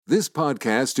This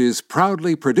podcast is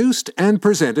proudly produced and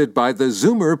presented by the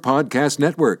Zoomer Podcast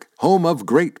Network, home of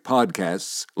great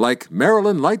podcasts like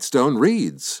Marilyn Lightstone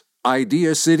Reads,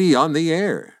 Idea City on the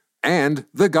Air, and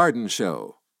The Garden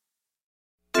Show.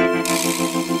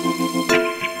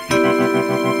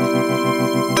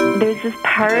 There's this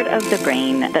part of the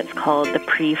brain that's called the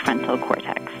prefrontal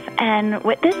cortex. And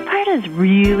what this part is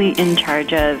really in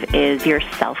charge of is your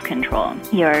self-control,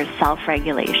 your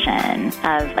self-regulation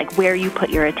of like where you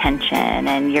put your attention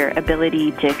and your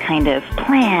ability to kind of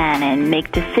plan and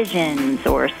make decisions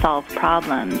or solve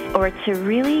problems or to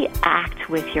really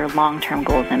act with your long-term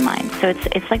goals in mind. So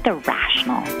it's like the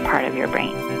rational part of your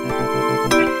brain.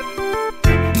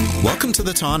 Welcome to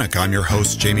The Tonic. I'm your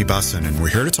host, Jamie Bussin, and we're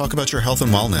here to talk about your health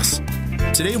and wellness.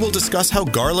 Today we'll discuss how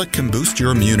garlic can boost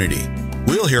your immunity.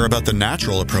 We'll hear about the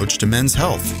natural approach to men's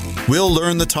health. We'll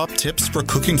learn the top tips for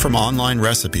cooking from online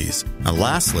recipes. And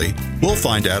lastly, we'll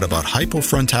find out about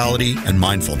hypofrontality and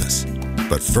mindfulness.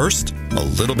 But first, a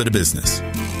little bit of business.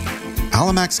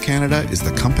 Alamax Canada is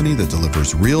the company that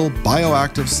delivers real,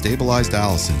 bioactive, stabilized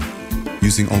allicin.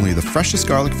 Using only the freshest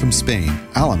garlic from Spain,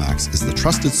 Alamax is the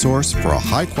trusted source for a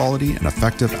high-quality and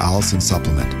effective allicin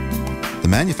supplement. The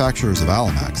manufacturers of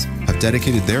Alamax have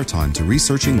dedicated their time to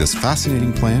researching this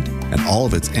fascinating plant and all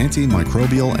of its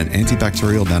antimicrobial and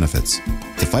antibacterial benefits.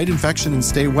 To fight infection and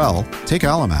stay well, take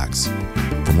Alamax.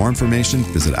 For more information,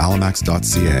 visit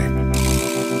alamax.ca.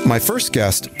 My first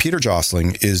guest, Peter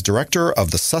Josling, is director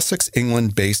of the Sussex,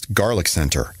 England-based Garlic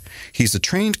Centre. He's a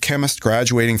trained chemist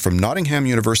graduating from Nottingham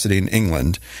University in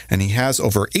England, and he has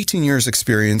over 18 years'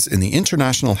 experience in the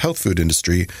international health food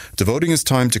industry, devoting his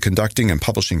time to conducting and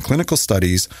publishing clinical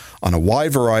studies on a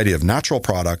wide variety of natural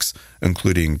products,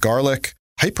 including garlic,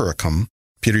 hypericum,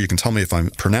 Peter, you can tell me if I'm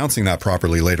pronouncing that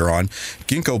properly later on,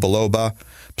 ginkgo biloba,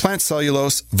 plant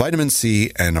cellulose, vitamin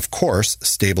C, and of course,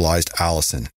 stabilized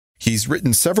allicin. He's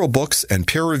written several books and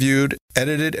peer-reviewed,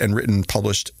 edited, and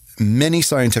published many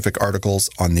scientific articles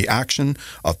on the action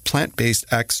of plant-based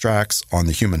extracts on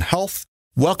the human health.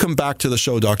 Welcome back to the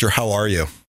show, Doctor. How are you?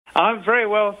 I'm very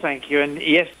well, thank you. And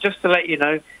yes, just to let you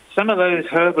know, some of those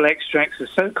herbal extracts are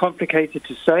so complicated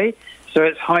to say. So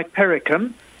it's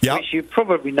hypericum, which you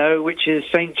probably know, which is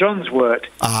St. John's wort.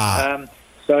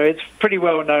 So it's pretty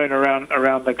well known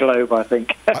around the globe, I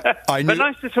think. But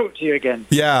nice to talk to you again.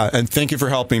 Yeah, and thank you for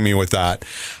helping me with that.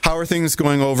 How are things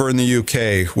going over in the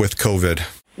UK with COVID?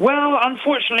 Well,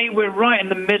 unfortunately, we're right in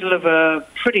the middle of a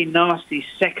pretty nasty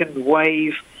second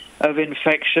wave of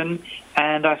infection,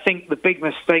 and I think the big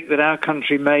mistake that our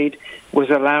country made was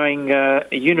allowing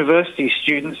university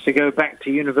students to go back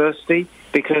to university,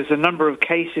 because the number of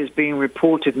cases being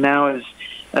reported now is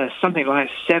something like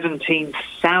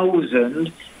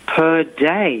 17,000 per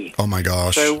day. Oh, my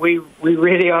gosh. So we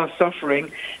really are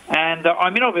suffering. And,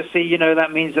 obviously,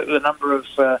 that means that the number of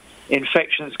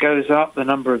infections goes up, the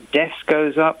number of deaths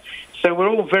goes up. So we're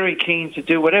all very keen to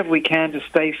do whatever we can to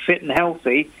stay fit and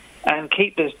healthy and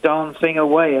keep this darn thing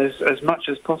away as much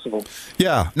as possible.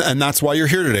 Yeah, and that's why you're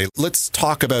here today. Let's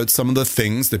talk about some of the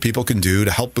things that people can do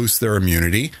to help boost their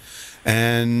immunity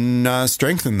and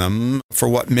strengthen them for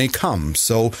what may come.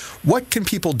 So what can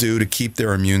people do to keep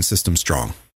their immune system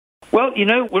strong? Well,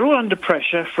 we're all under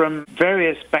pressure from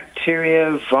various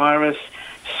bacteria, virus,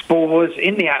 spores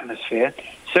in the atmosphere.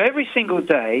 So every single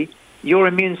day, your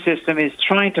immune system is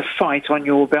trying to fight on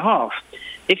your behalf.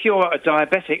 If you're a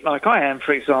diabetic, like I am,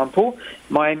 for example,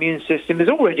 my immune system is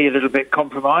already a little bit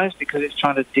compromised because it's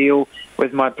trying to deal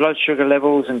with my blood sugar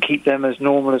levels and keep them as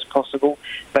normal as possible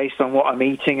based on what I'm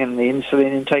eating and the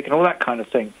insulin intake and all that kind of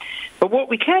thing. But what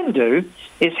we can do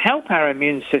is help our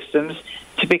immune systems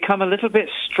to become a little bit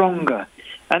stronger.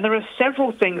 And there are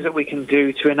several things that we can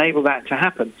do to enable that to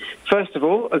happen. First of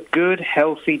all, a good,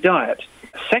 healthy diet.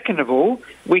 Second of all,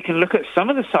 we can look at some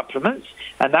of the supplements,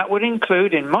 and that would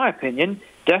include, in my opinion,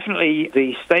 definitely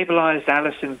the stabilized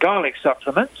allicin garlic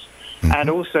supplements, and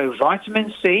also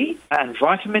vitamin C and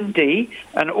vitamin D,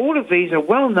 and all of these are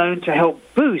well known to help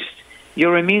boost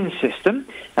your immune system,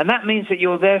 and that means that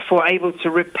you're therefore able to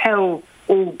repel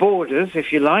all borders,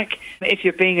 if you like. If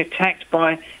you're being attacked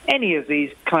by any of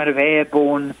these kind of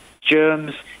airborne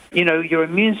germs, your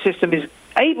immune system is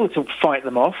able to fight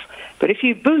them off. But if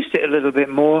you boost it a little bit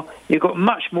more, you've got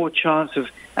much more chance of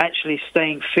actually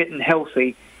staying fit and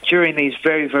healthy during these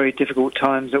very, very difficult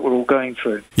times that we're all going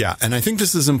through. Yeah, and I think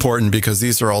this is important because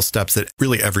these are all steps that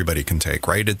really everybody can take,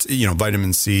 right? It's,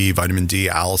 vitamin C, vitamin D,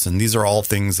 allicin. These are all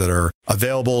things that are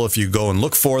available if you go and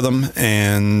look for them,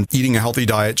 and eating a healthy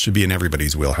diet should be in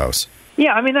everybody's wheelhouse.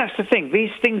 Yeah, that's the thing.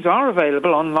 These things are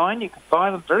available online. You can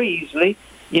buy them very easily.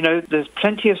 There's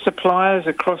plenty of suppliers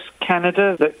across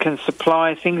Canada that can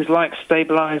supply things like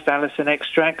stabilized allicin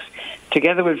extracts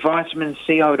together with vitamin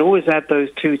C. I would always add those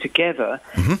two together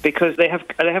because they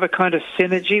have a kind of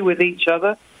synergy with each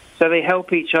other. So they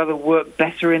help each other work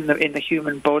better in the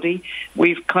human body.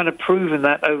 We've kind of proven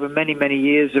that over many, many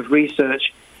years of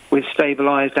research with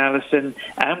stabilized allicin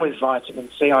and with vitamin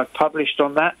C. I've published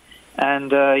on that,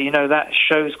 and that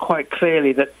shows quite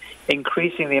clearly that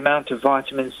increasing the amount of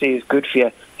vitamin C is good for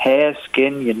your hair,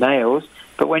 skin, your nails.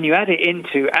 But when you add it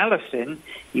into allicin,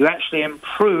 you actually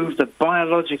improve the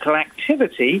biological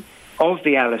activity of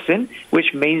the allicin,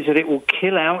 which means that it will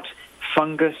kill out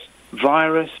fungus,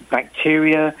 virus,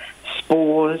 bacteria,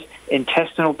 spores,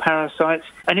 intestinal parasites.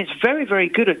 And it's very, very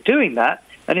good at doing that.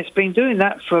 And it's been doing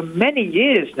that for many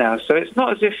years now. So it's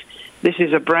not as if this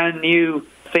is a brand new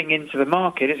thing into the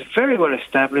market. It's very well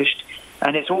established,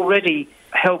 and it's already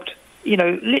helped,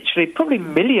 literally probably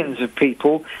millions of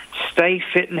people stay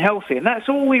fit and healthy. And that's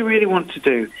all we really want to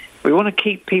do. We want to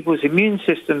keep people's immune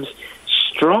systems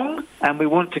strong, and we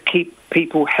want to keep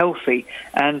people healthy.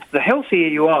 And the healthier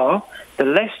you are, the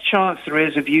less chance there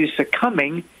is of you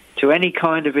succumbing to any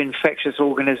kind of infectious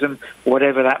organism,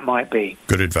 whatever that might be.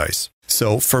 Good advice.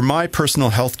 So for my personal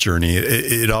health journey,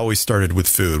 it always started with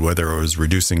food, whether it was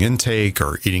reducing intake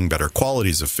or eating better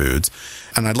qualities of foods.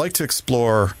 And I'd like to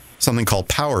explore something called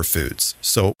power foods.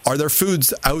 So are there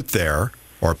foods out there,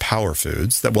 or power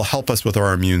foods, that will help us with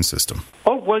our immune system?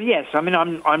 Oh, well, yes. I mean,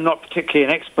 I'm not particularly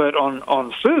an expert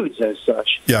on foods as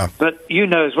such. Yeah. But you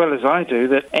know as well as I do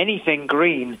that anything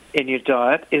green in your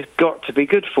diet has got to be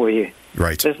good for you.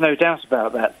 Right. There's no doubt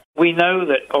about that. We know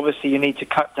that obviously you need to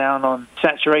cut down on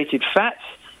saturated fats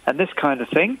and this kind of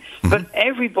thing, but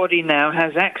everybody now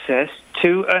has access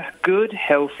to a good,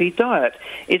 healthy diet.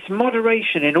 It's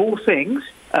moderation in all things.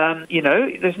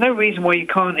 There's no reason why you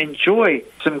can't enjoy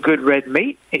some good red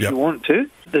meat if you want to.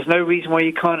 There's no reason why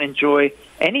you can't enjoy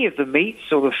any of the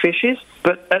meats or the fishes.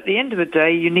 But at the end of the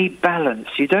day, you need balance.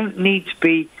 You don't need to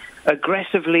be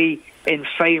aggressively in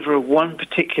favor of one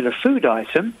particular food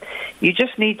item. You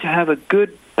just need to have a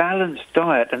good, balanced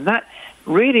diet, and that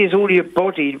really is all your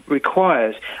body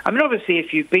requires. I mean, obviously,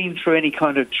 if you've been through any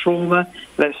kind of trauma,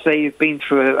 let's say you've been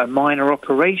through a minor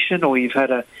operation or you've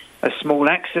had a small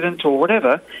accident or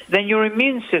whatever, then your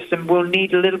immune system will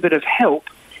need a little bit of help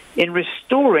in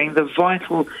restoring the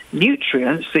vital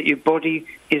nutrients that your body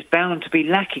is bound to be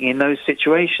lacking in those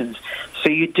situations. So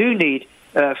you do need,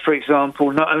 for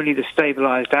example, not only the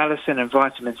stabilized allicin and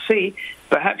vitamin C,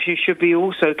 perhaps you should be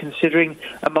also considering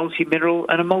a multi-mineral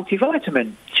and a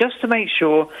multivitamin, just to make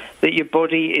sure that your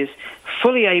body is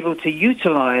fully able to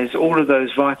utilize all of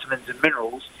those vitamins and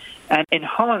minerals and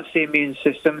enhance the immune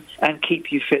system and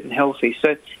keep you fit and healthy.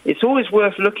 So it's always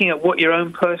worth looking at what your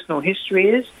own personal history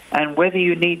is and whether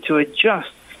you need to adjust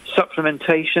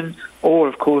supplementation or,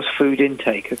 of course, food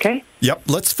intake, okay? Yep.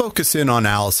 Let's focus in on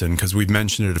allicin because we've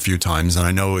mentioned it a few times, and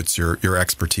I know it's your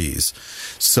expertise.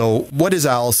 So what is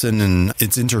allicin and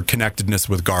its interconnectedness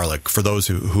with garlic for those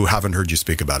who haven't heard you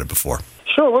speak about it before?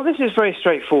 Sure. Well, this is very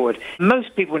straightforward.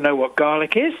 Most people know what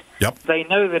garlic is. Yep. They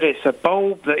know that it's a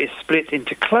bulb that is split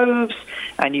into cloves,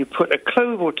 and you put a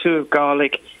clove or two of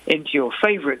garlic into your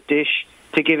favorite dish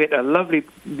to give it a lovely,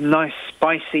 nice,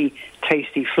 spicy,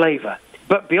 tasty flavor.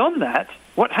 But beyond that,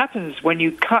 what happens when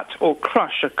you cut or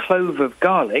crush a clove of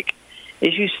garlic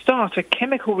is you start a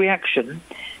chemical reaction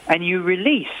and you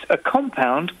release a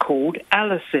compound called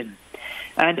allicin.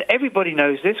 And everybody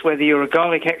knows this, whether you're a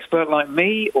garlic expert like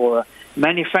me or a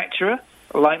manufacturer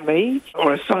like me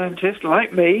or a scientist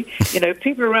like me.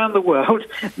 People around the world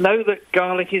know that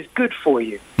garlic is good for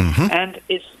you. And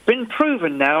it's been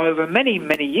proven now over many,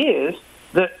 many years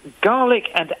that garlic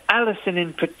and allicin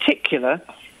in particular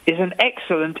is an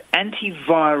excellent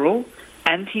antiviral,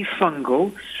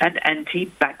 antifungal, and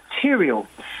antibacterial.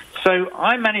 So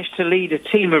I managed to lead a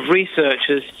team of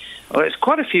researchers, it's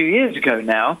quite a few years ago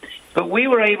now, but we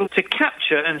were able to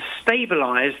capture and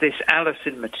stabilize this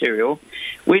allicin material,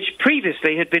 which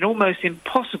previously had been almost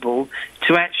impossible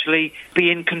to actually be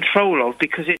in control of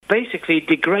because it basically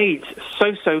degrades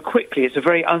so quickly. It's a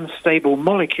very unstable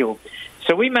molecule.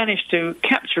 So we managed to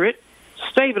capture it,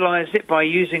 stabilize it by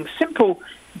using simple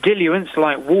diluents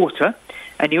like water,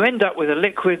 and you end up with a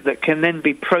liquid that can then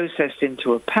be processed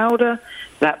into a powder.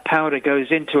 That powder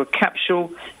goes into a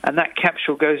capsule, and that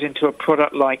capsule goes into a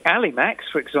product like Allimax,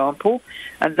 for example,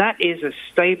 and that is a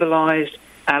stabilized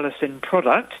allicin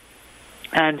product.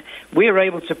 And we're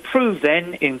able to prove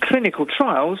then in clinical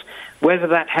trials whether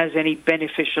that has any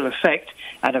beneficial effect,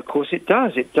 and of course it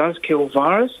does. It does kill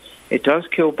virus, it does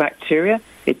kill bacteria,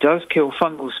 it does kill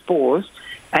fungal spores,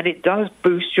 and it does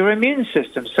boost your immune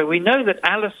system. So we know that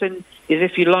allicin is,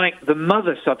 if you like, the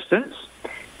mother substance,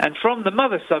 and from the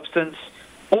mother substance,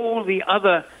 all the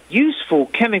other useful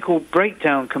chemical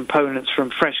breakdown components from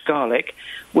fresh garlic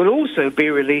will also be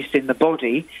released in the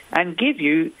body and give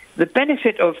you the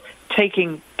benefit of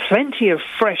taking plenty of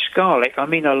fresh garlic, I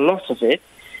mean a lot of it,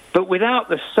 but without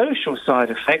the social side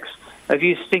effects of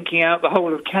you stinking out the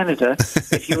whole of Canada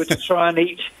if you were to try and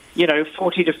eat,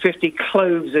 40 to 50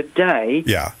 cloves a day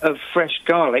of fresh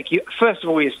garlic. First of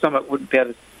all, your stomach wouldn't be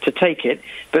able to take it,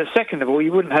 but second of all,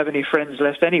 you wouldn't have any friends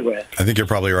left anywhere. I think you're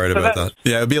probably right about that.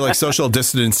 Yeah, it'd be like social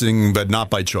distancing, but not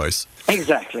by choice.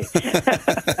 Exactly.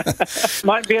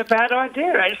 Might be a bad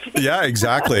idea, actually. Yeah,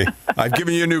 exactly. I've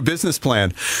given you a new business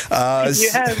plan.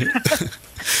 You have.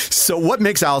 So what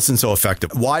makes allicin so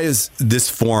effective? Why is this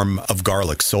form of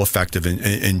garlic so effective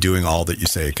in doing all that you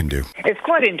say it can do? It's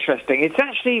quite interesting. It's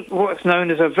actually what's known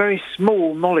as a very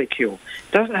small molecule.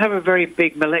 It doesn't have a very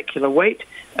big molecular weight.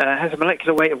 It has a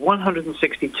molecular weight of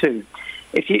 162,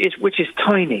 which is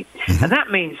tiny. Mm-hmm. And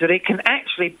that means that it can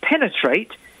actually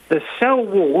penetrate the cell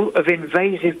wall of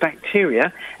invasive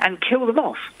bacteria and kill them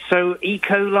off. So E.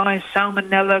 coli,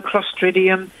 Salmonella,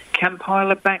 Clostridium,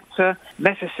 Campylobacter,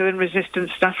 methicillin-resistant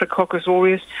Staphylococcus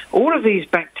aureus, all of these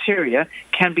bacteria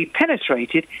can be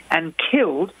penetrated and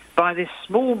killed by this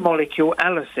small molecule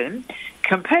allicin.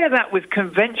 Compare that with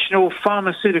conventional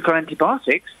pharmaceutical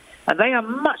antibiotics, and they are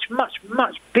much, much,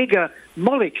 much bigger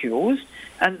molecules,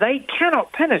 and they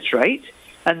cannot penetrate,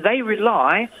 and they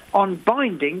rely on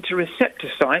binding to receptor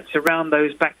sites around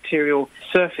those bacterial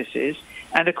surfaces.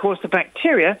 And, of course, the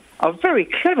bacteria are very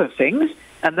clever things,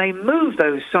 and they move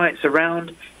those sites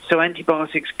around so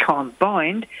antibiotics can't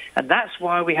bind, and that's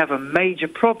why we have a major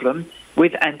problem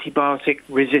with antibiotic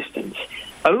resistance.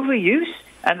 Overuse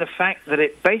and the fact that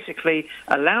it basically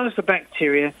allows the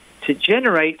bacteria to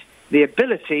generate the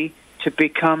ability to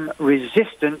become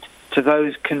resistant to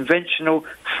those conventional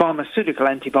pharmaceutical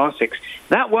antibiotics.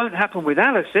 That won't happen with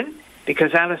allicin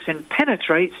because allicin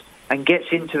penetrates and gets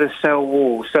into the cell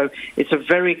wall. So it's a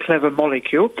very clever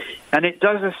molecule, and it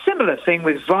does a similar thing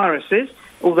with viruses,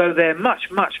 although they're much,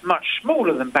 much, much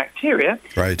smaller than bacteria.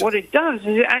 Right. What it does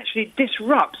is it actually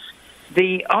disrupts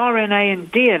the RNA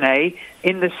and DNA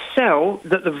in the cell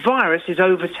that the virus is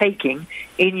overtaking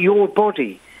in your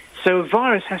body. So a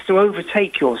virus has to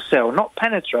overtake your cell, not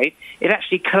penetrate. It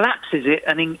actually collapses it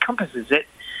and encompasses it.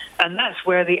 And that's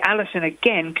where the allicin,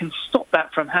 again, can stop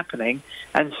that from happening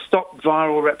and stop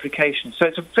viral replication. So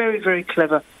it's a very, very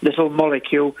clever little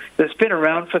molecule that's been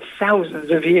around for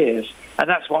thousands of years. And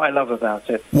that's what I love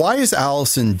about it. Why is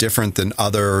allicin different than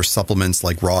other supplements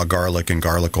like raw garlic and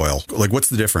garlic oil? Like, what's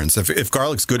the difference? If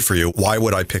garlic's good for you, why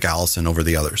would I pick allicin over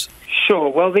the others? Sure.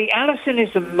 Well, the allicin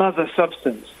is the mother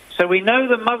substance. So we know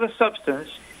the mother substance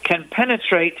can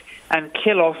penetrate and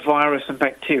kill off virus and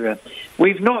bacteria.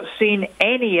 We've not seen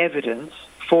any evidence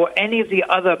for any of the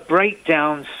other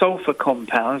breakdown sulfur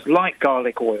compounds, like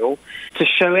garlic oil, to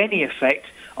show any effect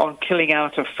on killing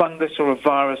out a fungus or a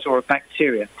virus or a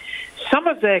bacteria. Some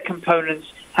of their components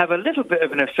have a little bit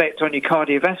of an effect on your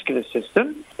cardiovascular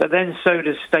system, but then so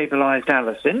does stabilized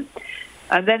allicin.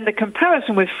 And then the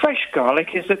comparison with fresh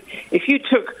garlic is that if you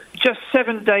took just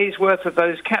 7 days' worth of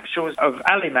those capsules of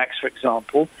Allimax, for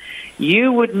example,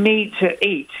 you would need to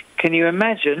eat, can you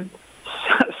imagine,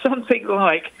 something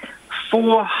like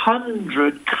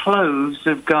 400 cloves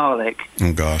of garlic.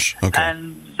 Oh, gosh. Okay.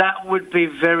 And that would be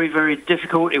very, very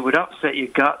difficult. It would upset your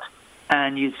gut,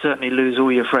 and you'd certainly lose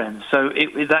all your friends. So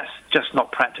that's just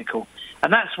not practical.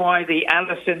 And that's why the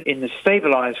allicin in the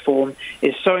stabilized form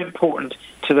is so important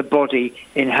to the body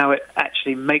in how it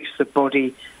actually makes the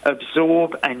body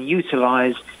absorb and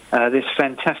utilize this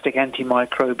fantastic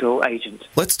antimicrobial agent.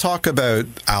 Let's talk about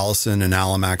allicin and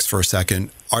Allimax for a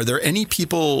second. Are there any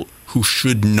people who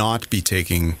should not be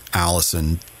taking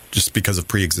allicin just because of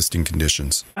pre-existing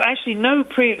conditions? Actually, no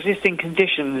pre-existing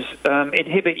conditions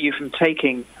inhibit you from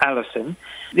taking allicin.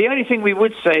 The only thing we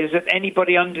would say is that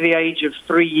anybody under the age of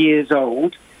 3 years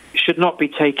old should not be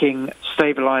taking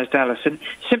stabilized allicin,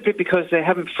 simply because they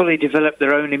haven't fully developed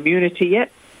their own immunity yet.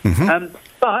 Mm-hmm.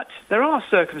 But there are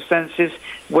circumstances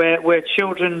where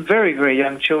children, very, very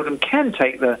young children, can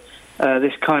take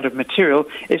this kind of material.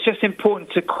 It's just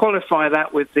important to qualify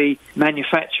that with the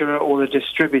manufacturer or the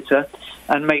distributor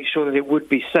and make sure that it would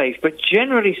be safe. But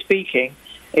generally speaking,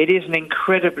 it is an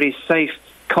incredibly safe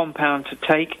compound to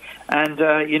take. And,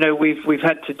 we've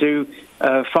had to do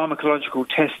pharmacological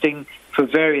testing for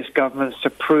various governments to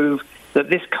prove that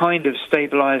this kind of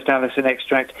stabilized allicin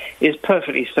extract is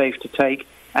perfectly safe to take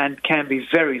and can be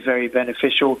very, very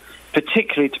beneficial,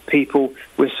 particularly to people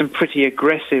with some pretty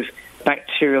aggressive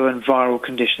bacterial and viral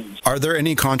conditions. Are there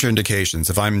any contraindications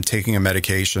if I'm taking a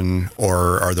medication,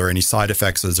 or are there any side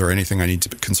effects? Is there anything I need to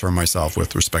concern myself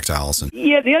with respect to allicin?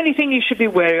 Yeah, the only thing you should be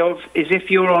wary of is if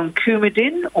you're on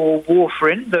Coumadin or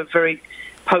warfarin, the very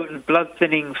potent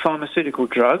blood-thinning pharmaceutical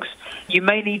drugs, you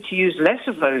may need to use less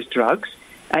of those drugs,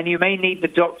 and you may need the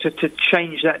doctor to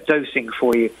change that dosing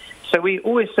for you. So we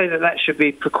always say that should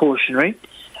be precautionary.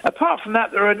 Apart from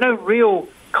that, there are no real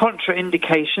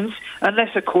contraindications,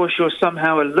 unless, of course, you're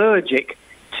somehow allergic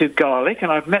to garlic,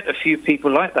 and I've met a few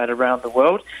people like that around the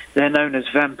world. They're known as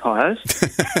vampires.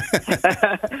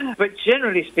 But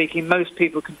generally speaking, most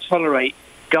people can tolerate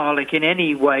garlic in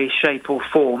any way, shape, or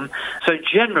form. So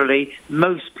generally,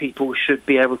 most people should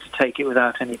be able to take it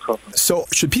without any problem. So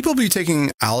should people be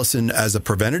taking allicin as a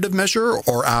preventative measure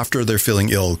or after they're feeling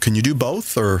ill? Can you do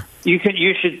both, or? You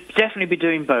should definitely be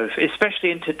doing both,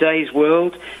 especially in today's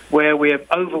world where we are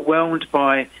overwhelmed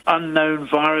by unknown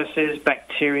viruses,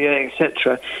 bacteria,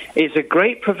 etc. It's a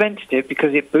great preventative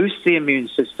because it boosts the immune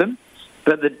system,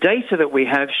 but the data that we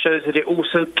have shows that it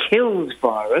also kills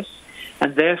virus.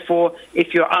 And therefore,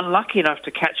 if you're unlucky enough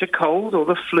to catch a cold or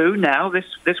the flu now,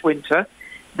 this winter,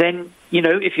 then,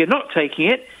 if you're not taking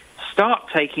it, start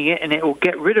taking it, and it will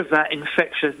get rid of that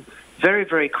infection very,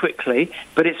 very quickly.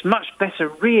 But it's much better,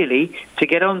 really, to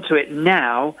get onto it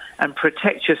now and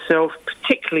protect yourself,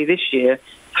 particularly this year,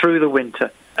 through the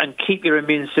winter, and keep your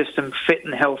immune system fit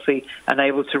and healthy and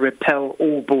able to repel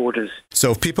all borders.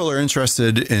 So if people are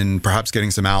interested in perhaps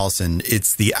getting some allicin,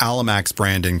 it's the Allimax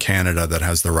brand in Canada that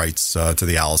has the rights to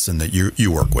the allicin that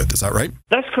you work with. Is that right?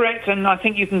 That's correct, and I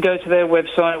think you can go to their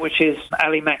website, which is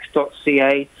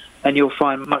allimax.ca, and you'll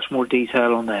find much more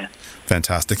detail on there.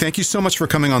 Fantastic. Thank you so much for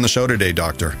coming on the show today,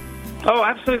 Doctor. Oh,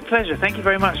 absolute pleasure. Thank you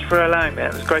very much for allowing me.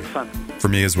 It was great fun. For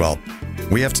me as well.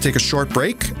 We have to take a short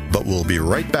break, but we'll be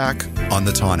right back on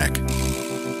The Tonic.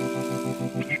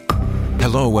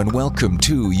 Hello and welcome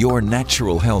to Your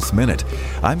Natural Health Minute.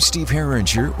 I'm Steve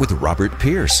Herringer with Robert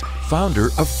Pierce, founder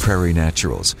of Prairie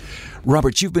Naturals.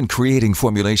 Robert, you've been creating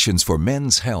formulations for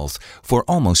men's health for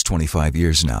almost 25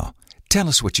 years now. Tell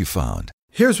us what you found.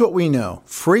 Here's what we know.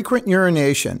 Frequent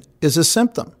urination is a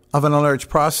symptom of an enlarged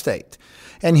prostate.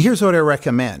 And here's what I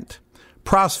recommend.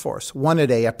 Prosforce, 1 a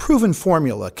day, a proven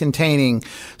formula containing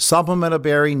supplemental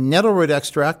berry nettle root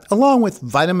extract along with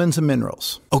vitamins and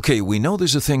minerals. Okay, we know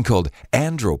there's a thing called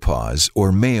andropause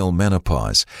or male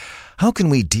menopause. How can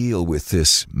we deal with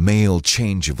this male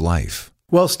change of life?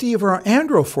 Well, Steve, our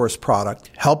Androforce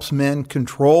product helps men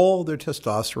control their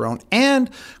testosterone and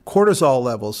cortisol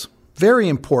levels. Very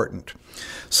important.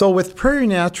 So with Prairie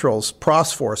Naturals,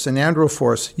 Prosforce, and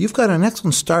Androforce, you've got an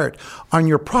excellent start on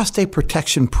your prostate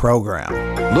protection program.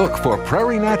 Look for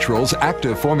Prairie Naturals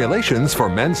active formulations for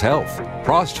men's health.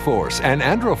 Prosforce and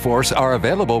Androforce are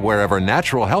available wherever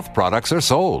natural health products are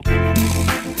sold.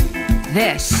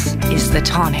 This is The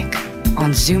Tonic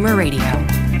on Zoomer Radio.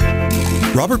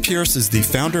 Robert Pierce is the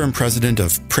founder and president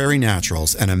of Prairie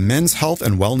Naturals and a men's health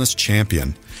and wellness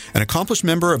champion. An accomplished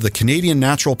member of the Canadian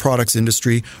natural products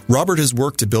industry, Robert has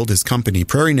worked to build his company,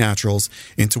 Prairie Naturals,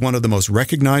 into one of the most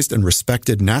recognized and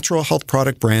respected natural health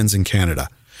product brands in Canada.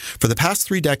 For the past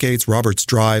 3 decades, Robert's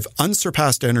drive,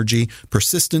 unsurpassed energy,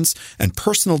 persistence, and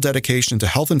personal dedication to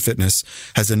health and fitness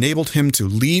has enabled him to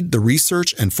lead the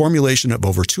research and formulation of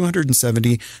over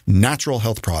 270 natural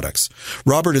health products.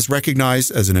 Robert is recognized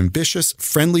as an ambitious,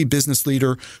 friendly business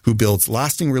leader who builds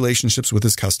lasting relationships with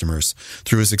his customers.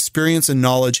 Through his experience and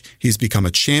knowledge, he's become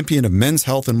a champion of men's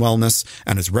health and wellness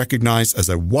and is recognized as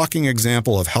a walking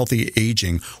example of healthy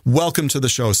aging. Welcome to the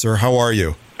show, sir. How are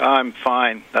you? I'm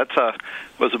fine.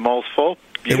 Was a mouthful.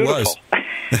 Beautiful. It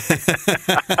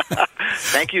was.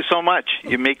 Thank you so much.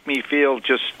 You make me feel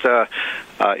just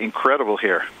incredible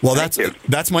here. Well,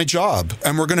 that's my job.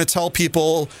 And we're going to tell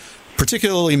people,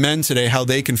 particularly men today, how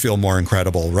they can feel more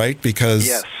incredible, right? Because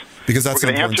that's we're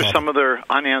going to answer topic. some of their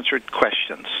unanswered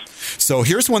questions. So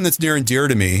here's one that's near and dear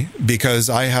to me because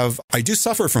I do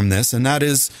suffer from this, and that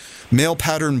is male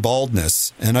pattern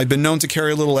baldness. And I've been known to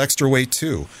carry a little extra weight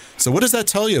too. So what does that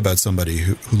tell you about somebody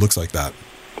who looks like that?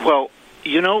 Well,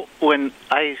 when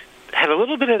I had a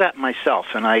little bit of that myself,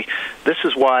 and this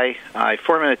is why I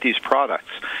formulate these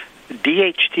products.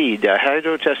 DHT,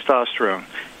 dihydrotestosterone,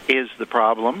 is the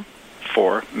problem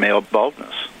for male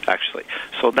baldness, actually.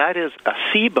 So that is a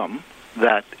sebum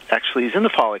that actually is in the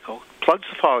follicle, plugs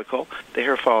the follicle, the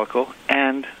hair follicle,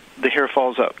 and the hair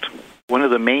falls out. One of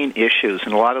the main issues,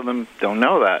 and a lot of them don't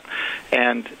know that,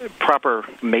 and proper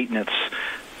maintenance,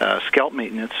 scalp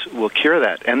maintenance will cure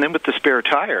that. And then with the spare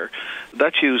tire,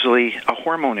 that's usually a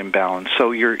hormone imbalance.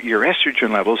 So your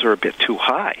estrogen levels are a bit too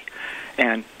high.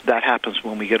 And that happens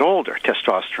when we get older.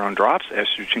 Testosterone drops,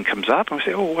 estrogen comes up, and we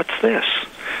say, oh, what's this?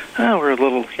 Oh, we're a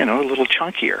little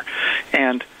chunkier.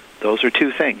 And those are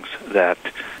two things that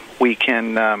we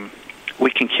can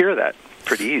cure that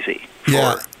pretty easy.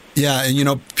 Yeah,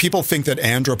 and people think that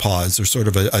andropause, or sort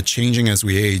of a changing as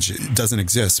we age, doesn't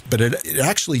exist, but it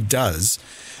actually does.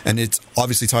 And it's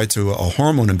obviously tied to a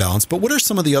hormone imbalance. But what are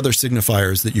some of the other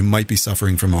signifiers that you might be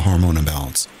suffering from a hormone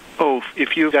imbalance? Oh,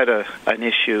 if you've got an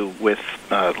issue with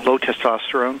low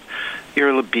testosterone,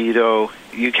 your libido,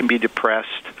 you can be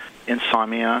depressed,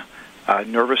 insomnia,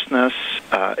 nervousness,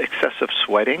 excessive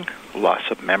sweating, loss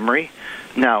of memory.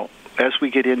 Now, as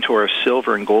we get into our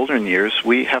silver and golden years,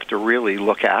 we have to really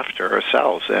look after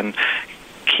ourselves and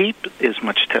keep as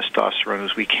much testosterone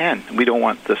as we can. We don't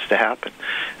want this to happen.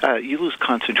 You lose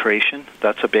concentration.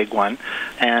 That's a big one.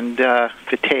 And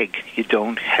fatigue. You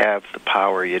don't have the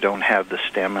power. You don't have the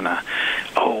stamina.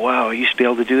 Oh, wow, I used to be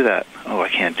able to do that. Oh, I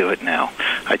can't do it now.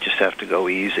 I just have to go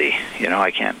easy.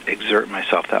 I can't exert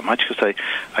myself that much because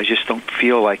I just don't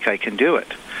feel like I can do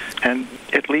it. And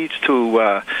it leads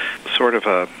to sort of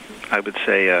a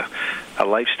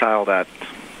lifestyle that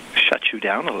shuts you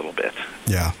down a little bit.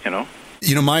 Yeah.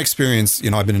 My experience,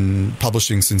 I've been in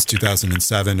publishing since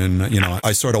 2007, and,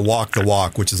 I sort of walk the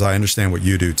walk, which is, I understand what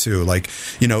you do too. Like,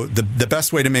 the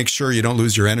best way to make sure you don't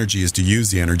lose your energy is to use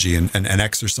the energy and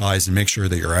exercise and make sure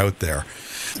that you're out there.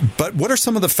 But what are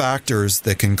some of the factors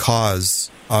that can cause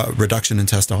reduction in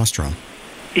testosterone?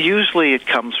 Usually it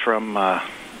comes from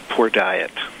poor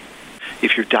diet.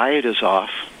 If your diet is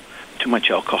off, too much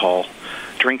alcohol,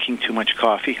 drinking too much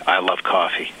coffee. I love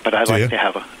coffee, but I like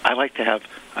to have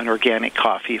an organic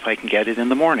coffee if I can get it in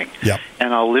the morning. Yep.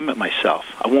 And I'll limit myself.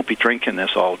 I won't be drinking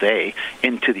this all day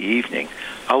into the evening.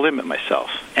 I'll limit myself.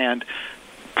 And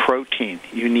protein,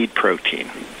 you need protein.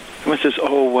 Someone says,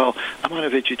 oh, well, I'm on a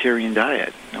vegetarian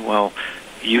diet. Well,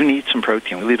 you need some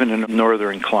protein. We live in a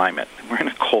northern climate. We're in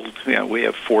a cold, we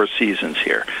have 4 seasons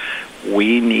here.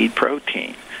 We need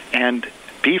protein. And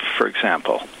beef, for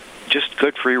example, just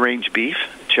good free-range beef,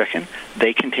 chicken,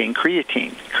 they contain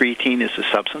creatine. Creatine is a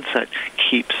substance that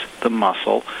keeps the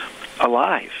muscle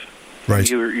alive. Right.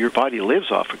 Your body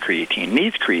lives off of creatine,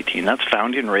 needs creatine. That's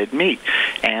found in red meat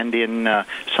and in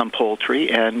some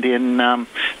poultry and in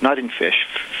not in fish.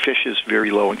 Fish is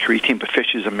very low in creatine, but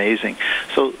fish is amazing.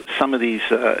 So some of these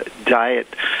diet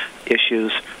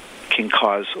issues can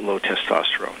cause low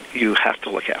testosterone. You have to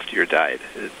look after your diet.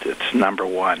 It's number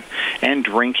one. And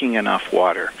drinking enough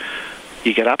water.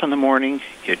 You get up in the morning,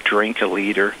 you drink a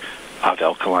liter of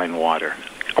alkaline water,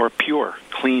 or pure,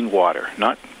 clean water,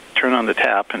 not turn on the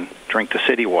tap and drink the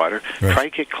city water. Right. Try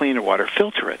to get cleaner water,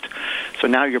 filter it. So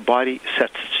now your body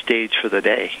sets the stage for the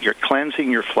day. You're cleansing,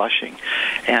 you're flushing,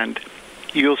 and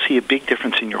you'll see a big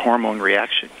difference in your hormone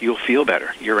reaction. You'll feel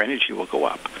better. Your energy will go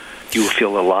up. You will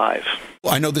feel alive.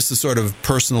 Well, I know this is sort of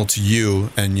personal to you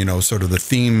and, sort of the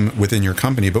theme within your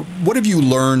company, but what have you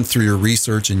learned through your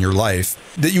research in your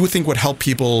life that you would think would help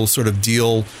people sort of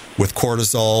deal with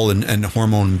cortisol and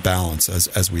hormone balance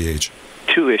as we age?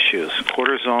 2 issues,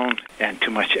 cortisol and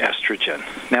too much estrogen.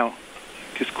 Now,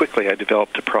 just quickly, I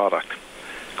developed a product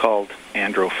called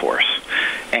AndroForce,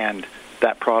 and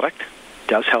that product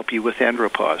does help you with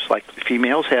andropause. Like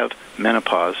females have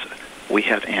menopause, we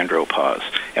have andropause,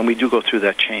 and we do go through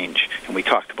that change, and we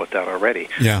talked about that already.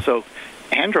 Yeah. So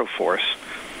AndroForce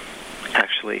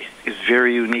actually is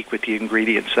very unique with the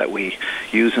ingredients that we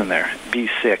use in there.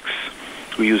 B6,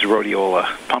 we use rhodiola,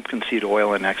 pumpkin seed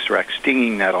oil and extract,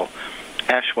 stinging nettle,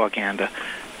 ashwagandha.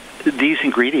 These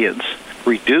ingredients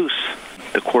reduce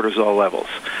the cortisol levels.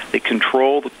 They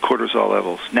control the cortisol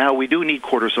levels. Now, we do need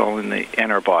cortisol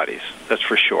in our bodies, that's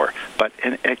for sure. But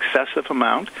an excessive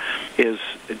amount is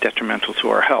detrimental to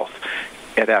our health.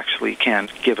 It actually can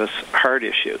give us heart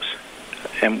issues,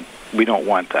 and we don't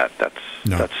want that.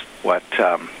 That's what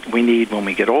we need when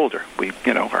we get older.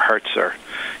 Our hearts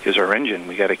is our engine.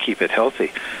 We got to keep it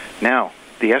healthy. Now,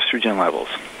 the estrogen levels.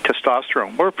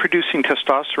 Testosterone. We're producing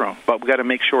testosterone, but we got to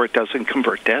make sure it doesn't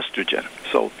convert to estrogen.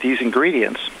 So these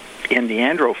ingredients in the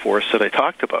AndroForce that I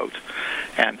talked about,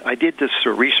 and I did this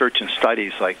research and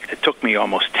studies, it took me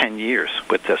almost 10 years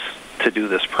with this to do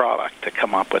this product, to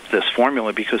come up with this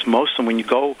formula, because most of them, when you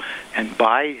go and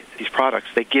buy these products,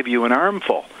 they give you an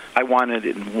armful. I wanted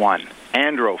it in one.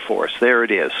 AndroForce, there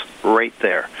it is, right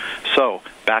there. So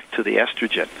back to the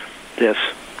estrogen. This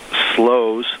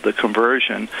slows the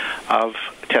conversion of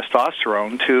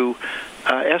testosterone to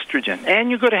estrogen. And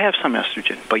you're going to have some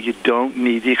estrogen, but you don't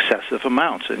need the excessive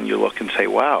amounts. And you look and say,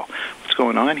 wow, what's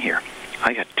going on here?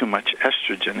 I got too much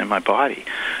estrogen in my body.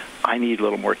 I need a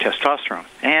little more testosterone.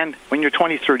 And when you're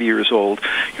 20, 30 years old,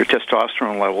 your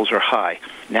testosterone levels are high.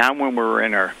 Now when we're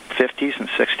in our 50s and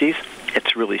 60s,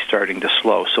 it's really starting to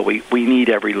slow. So we need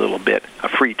every little bit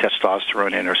of free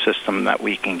testosterone in our system that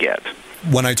we can get.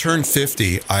 When I turned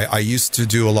 50, I used to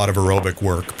do a lot of aerobic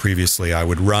work previously. I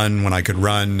would run when I could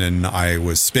run, and I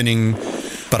was spinning.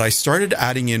 But I started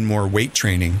adding in more weight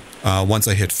training once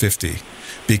I hit 50.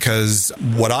 Because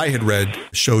what I had read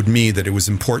showed me that it was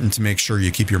important to make sure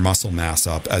you keep your muscle mass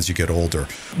up as you get older.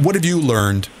 What have you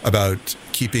learned about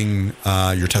keeping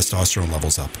your testosterone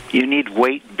levels up? You need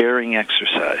weight-bearing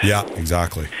exercise. Yeah,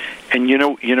 exactly. And you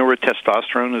know where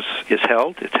testosterone is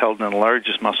held? It's held in the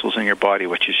largest muscles in your body,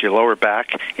 which is your lower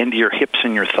back, into your hips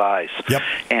and your thighs. Yep.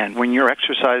 And when you're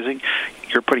exercising,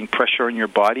 you're putting pressure on your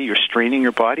body, you're straining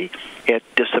your body, it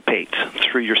dissipates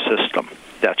through your system.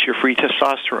 That's your free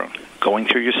testosterone going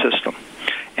through your system.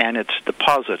 And it's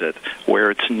deposited where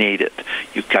it's needed.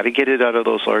 You've got to get it out of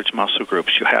those large muscle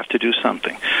groups. You have to do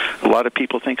something. A lot of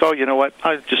people think, oh, you know what,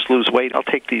 I'll just lose weight. I'll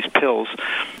take these pills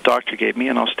the doctor gave me,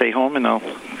 and I'll stay home, and I'll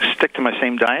stick to my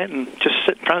same diet and just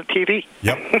sit in front of TV.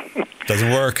 Yep.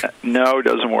 Doesn't work. No, it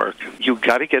doesn't work. You've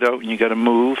got to get out, and you've got to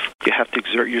move. You have to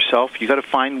exert yourself. You've got to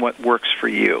find what works for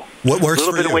you. What works for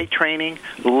you? A little bit of weight training,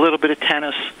 a little bit of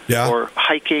tennis, yeah, or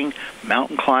hiking,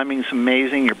 mountain climbing is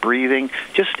amazing, your breathing,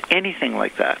 just anything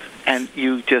like that. And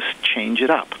you just change it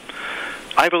up.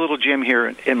 I have a little gym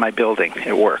here in my building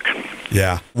at work.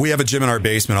 Yeah. We have a gym in our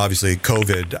basement, obviously,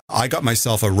 COVID. I got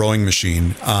myself a rowing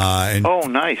machine. And oh,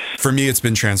 nice. For me, it's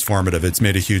been transformative. It's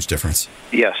made a huge difference.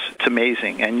 Yes, it's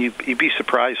amazing. And you'd be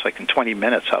surprised, like in 20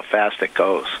 minutes, how fast it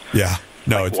goes. Yeah.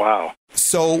 No, like, wow.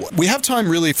 So we have time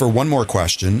really for one more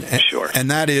question. Sure.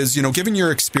 And that is, given your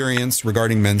experience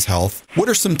regarding men's health, what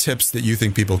are some tips that you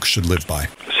think people should live by?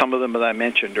 Some of them that I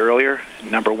mentioned earlier.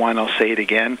 Number one, I'll say it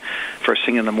again. First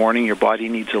thing in the morning, your body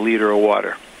needs a liter of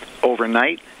water.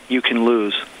 Overnight, you can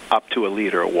lose up to a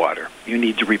liter of water. You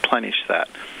need to replenish that.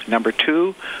 Number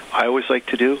two, I always like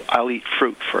to do, I'll eat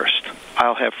fruit first.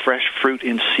 I'll have fresh fruit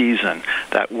in season,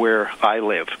 that where I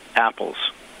live. Apples,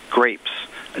 grapes.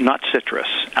 Not citrus,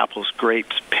 apples,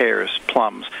 grapes, pears,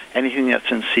 plums, anything that's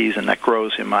in season that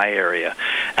grows in my area.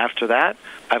 After that,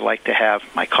 I'd like to have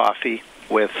my coffee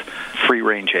with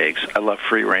free-range eggs. I love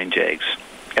free-range eggs,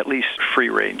 at least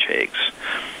free-range eggs.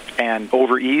 And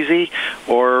over easy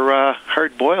or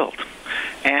hard-boiled.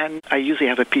 And I usually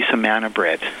have a piece of manna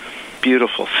bread.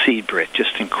 Beautiful seed bread,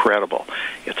 just incredible.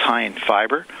 It's high in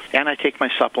fiber. And I take my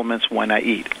supplements when I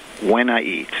eat.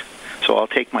 So I'll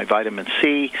take my vitamin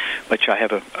C, which I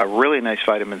have a really nice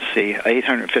vitamin C,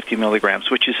 850 milligrams,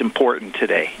 which is important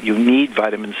today. You need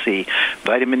vitamin C.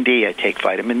 Vitamin D, I take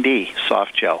vitamin D,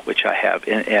 soft gel, which I have,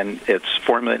 and it's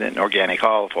formulated in organic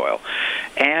olive oil.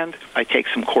 And I take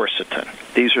some quercetin.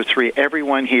 These are three.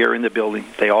 Everyone here in the building,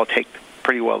 they all take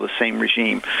pretty well the same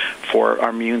regime for our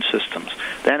immune systems.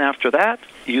 Then after that,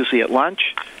 usually at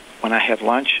lunch, when I have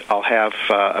lunch, I'll have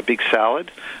a big salad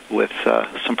with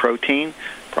some protein,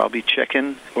 probably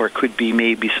chicken, or it could be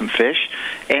maybe some fish,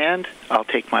 and I'll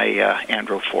take my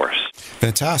Androforce.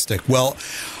 Fantastic. Well,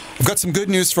 I've got some good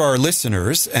news for our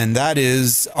listeners, and that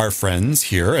is our friends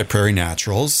here at Prairie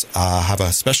Naturals have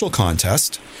a special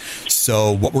contest.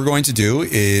 So what we're going to do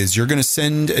is you're going to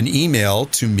send an email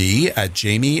to me at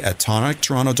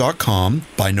jamie@tonictoronto.com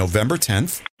by November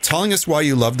 10th, telling us why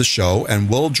you love the show, and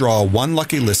we'll draw one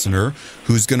lucky listener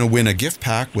who's going to win a gift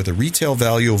pack with a retail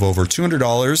value of over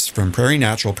 $200 from Prairie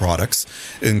Natural products,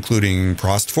 including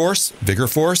Prost Force, Vigor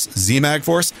Force, Z-Mag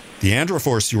Force, the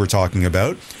Androforce you were talking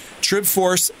about, Trib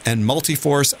Force, and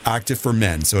Multiforce Active for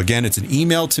Men. So again, it's an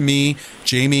email to me,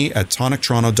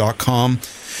 jamie@tonictoronto.com.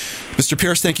 Mr.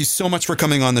 Pierce, thank you so much for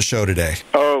coming on the show today.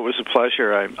 Oh, it was a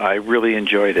pleasure. I really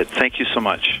enjoyed it. Thank you so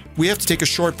much. We have to take a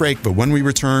short break, but when we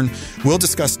return, we'll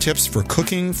discuss tips for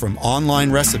cooking from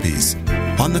online recipes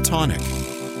on The Tonic.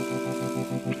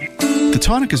 The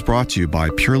Tonic is brought to you by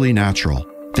Purely Natural.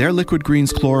 Their Liquid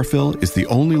Greens Chlorophyll is the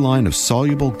only line of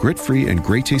soluble, grit-free, and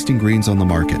great-tasting greens on the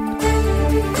market.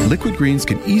 Liquid greens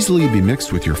can easily be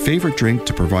mixed with your favorite drink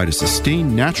to provide a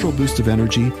sustained natural boost of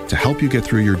energy to help you get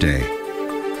through your day.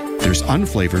 There's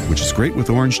unflavored, which is great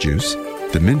with orange juice.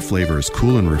 The mint flavor is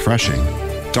cool and refreshing.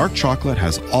 Dark chocolate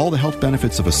has all the health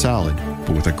benefits of a salad,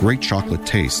 but with a great chocolate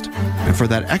taste. And for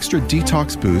that extra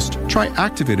detox boost, try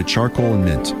activated charcoal and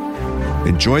mint.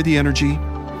 Enjoy the energy,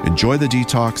 enjoy the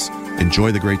detox,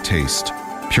 enjoy the great taste.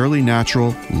 Purely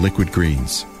Natural Liquid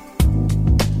Greens.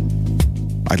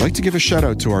 I'd like to give a shout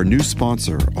out to our new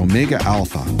sponsor, Omega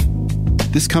Alpha.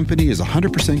 This company is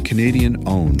 100% Canadian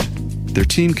owned. Their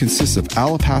team consists of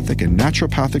allopathic and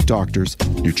naturopathic doctors,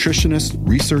 nutritionists,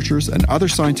 researchers, and other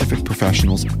scientific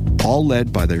professionals, all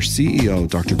led by their CEO,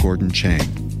 Dr. Gordon Chang.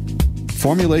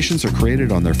 Formulations are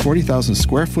created on their 40,000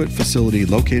 square foot facility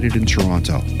located in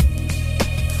Toronto.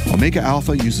 Omega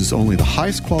Alpha uses only the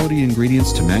highest quality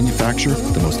ingredients to manufacture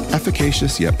the most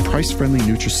efficacious yet price-friendly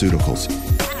nutraceuticals.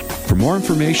 For more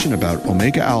information about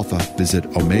Omega Alpha, visit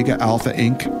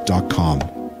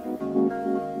OmegaAlphaInc.com.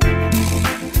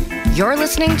 You're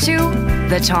listening to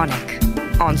The Tonic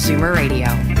on Zoomer Radio.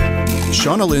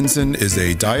 Shauna Lindzon is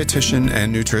a dietitian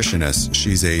and nutritionist.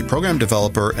 She's a program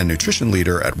developer and nutrition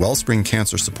leader at Wellspring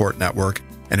Cancer Support Network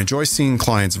and enjoys seeing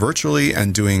clients virtually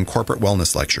and doing corporate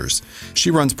wellness lectures. She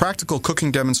runs practical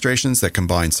cooking demonstrations that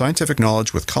combine scientific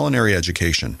knowledge with culinary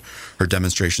education. Her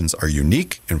demonstrations are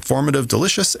unique, informative,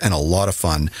 delicious, and a lot of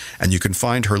fun. And you can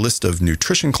find her list of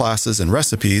nutrition classes and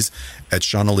recipes at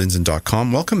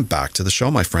shaunalindzon.com. Welcome back to the show,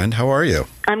 my friend. How are you?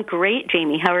 I'm great,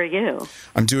 Jamie. How are you?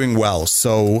 I'm doing well.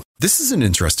 So this is an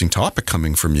interesting topic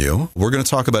coming from you. We're going to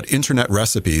talk about internet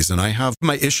recipes, and I have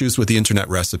my issues with the internet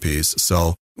recipes.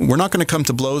 So we're not going to come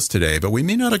to blows today, but we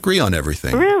may not agree on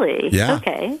everything. Really? Yeah.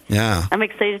 Okay. Yeah. I'm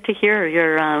excited to hear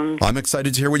your... I'm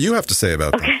excited to hear what you have to say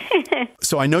about them.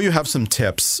 So I know you have some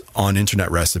tips on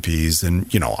internet recipes, and,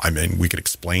 we could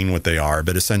explain what they are,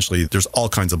 but essentially there's all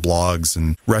kinds of blogs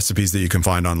and recipes that you can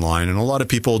find online. And a lot of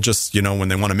people just, when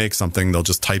they want to make something, they'll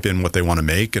just type in what they want to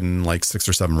make and like 6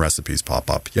 or 7 recipes pop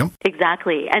up. Yeah.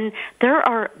 Exactly. And there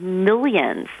are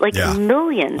millions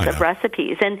of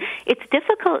recipes. And it's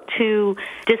difficult to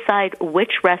decide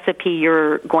which recipe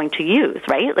you're going to use,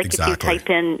 right? Like exactly. If you type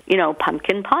in,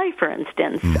 pumpkin pie, for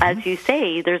instance, as you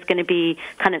say, there's going to be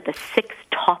kind of the 6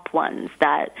 top ones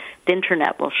that the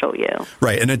internet will show you.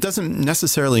 Right. And it doesn't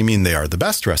necessarily mean they are the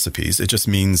best recipes. It just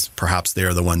means perhaps they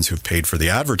are the ones who've paid for the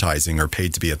advertising or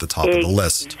paid to be at the top of the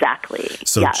list. Exactly.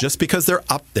 So just because they're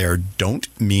up there don't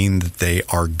mean that they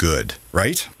are good,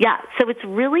 right? Yeah. So it's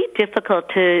really difficult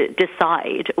to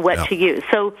decide what to use.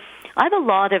 So I have a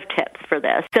lot of tips for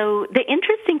this. So the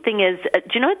interesting thing is, do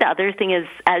you know what the other thing is,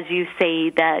 as you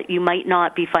say that you might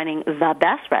not be finding the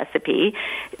best recipe,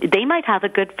 they might have a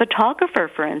good photographer,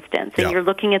 for instance, and you're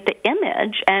looking at the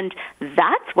image, and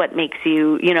that's what makes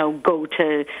you, go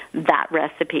to that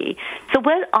recipe. So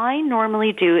what I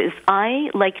normally do is I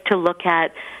like to look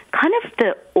at kind of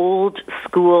the old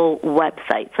school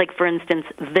websites, like, for instance,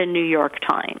 the New York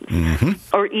Times,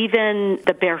 or even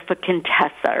the Barefoot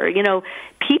Contessa, or,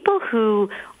 people who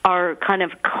are kind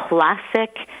of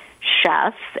classic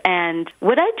chefs. And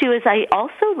what I do is I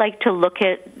also like to look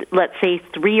at, let's say,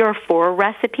 3 or 4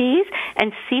 recipes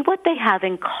and see what they have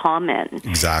in common.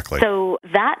 Exactly. So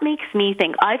that makes me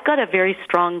think. I've got a very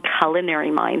strong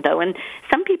culinary mind, though, and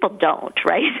some people don't,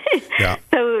 right? Yeah.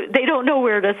 So they don't know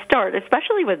where to start,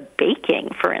 especially with baking,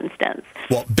 for instance.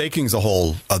 Well, baking's a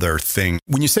whole other thing.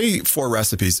 When you say 4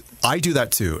 recipes, I do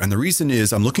that too. And the reason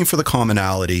is I'm looking for the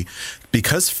commonality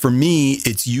because for me,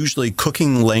 it's usually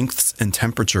cooking lengths and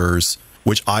temperatures,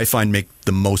 which I find make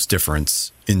the most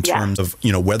difference in terms of,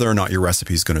 whether or not your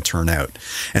recipe is going to turn out.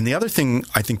 And the other thing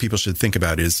I think people should think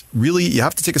about is really you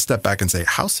have to take a step back and say,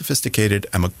 how sophisticated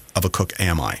of a cook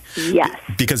am I? Yes.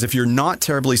 Because if you're not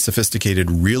terribly sophisticated,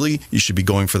 really, you should be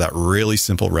going for that really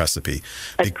simple recipe.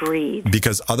 Agreed.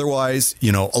 Because otherwise,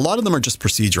 a lot of them are just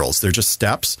procedurals. They're just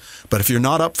steps. But if you're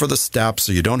not up for the steps,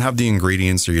 or you don't have the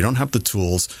ingredients, or you don't have the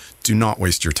tools, do not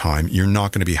waste your time. You're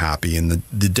not going to be happy, and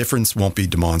the difference won't be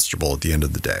demonstrable at the end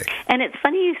of the day. And it's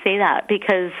funny you say that,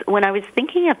 because when I was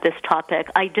thinking of this topic,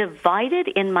 I divided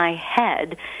in my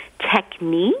head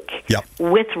technique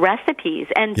with recipes.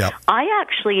 And I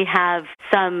actually have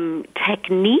some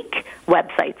technique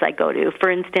websites I go to.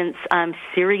 For instance,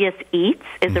 Serious Eats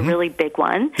is a really big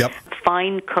one.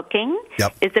 Fine Cooking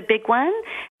is a big one.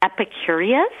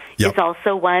 Epicurious is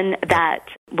also one that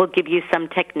will give you some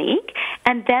technique.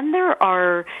 And then there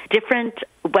are different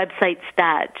websites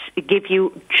that give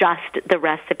you just the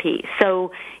recipe.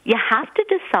 So you have to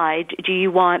decide, do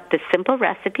you want the simple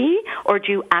recipe or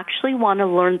do you actually want to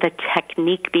learn the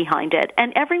technique behind it?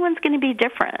 And everyone's going to be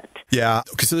different. Yeah.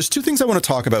 Okay, so there's 2 things I want to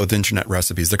talk about with internet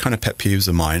recipes. They're kind of pet peeves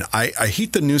of mine. I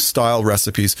hate the new style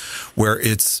recipes where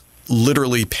it's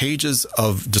literally pages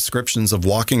of descriptions of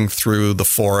walking through the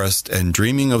forest and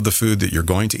dreaming of the food that you're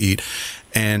going to eat.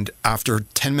 And after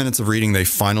 10 minutes of reading, they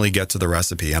finally get to the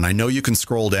recipe. And I know you can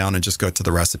scroll down and just go to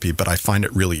the recipe, but I find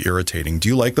it really irritating. Do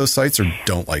you like those sites or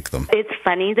don't like them? It's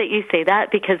funny that you say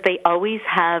that because they always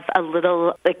have a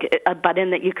little, like a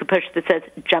button that you could push that says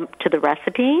jump to the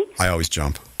recipe. I always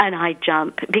jump. And I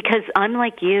jump because I'm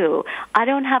like you. I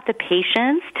don't have the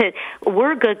patience to,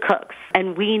 we're good cooks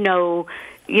and we know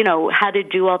how to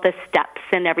do all the steps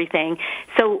and everything.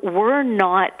 So we're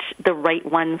not the right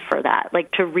ones for that,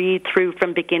 like to read through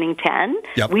from beginning to end.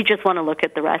 Yep. We just want to look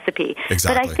at the recipe.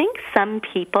 Exactly. But I think some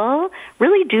people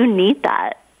really do need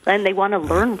that. And they want to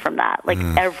learn from that, like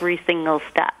every single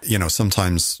step.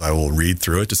 Sometimes I will read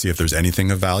through it to see if there's anything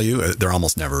of value. There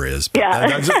almost never is. But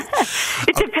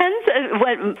It depends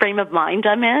what frame of mind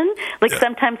I'm in. Like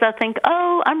sometimes I'll think,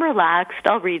 I'm relaxed,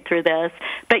 I'll read through this.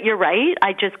 But you're right,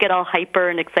 I just get all hyper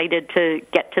and excited to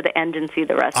get to the end and see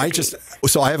the recipe.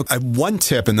 So I have one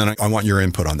tip, and then I want your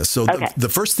input on this. So the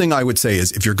first thing I would say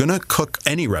is if you're going to cook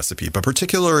any recipe, but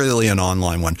particularly an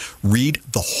online one, read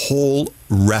the whole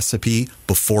recipe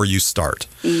before you start.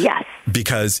 Yes.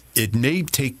 Because it may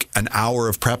take an hour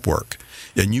of prep work.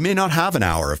 And you may not have an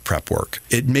hour of prep work.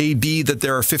 It may be that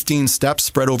there are 15 steps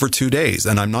spread over 2 days.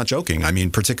 And I'm not joking. I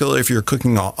mean, particularly if you're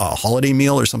cooking a holiday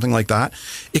meal or something like that,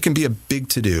 it can be a big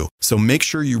to-do. So make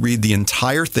sure you read the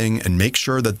entire thing and make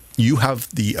sure that you have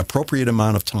the appropriate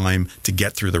amount of time to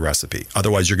get through the recipe.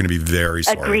 Otherwise, you're going to be very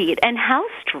sorry. Agreed. And how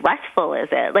stressful is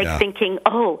it? Like thinking,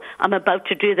 I'm about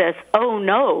to do this. Oh,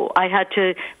 no, I had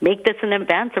to make this in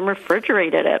advance and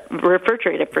refrigerate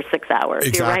it for 6 hours.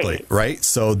 Exactly. You're right.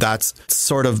 So that's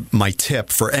sort of my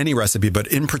tip for any recipe, but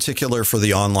in particular for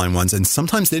the online ones. And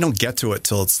sometimes they don't get to it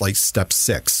till it's like step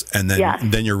 6, and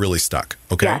then you're really stuck.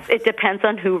 Okay. Yes, it depends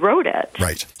on who wrote it.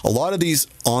 Right. A lot of these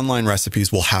online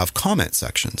recipes will have comment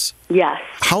sections. Yes.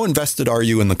 How invested are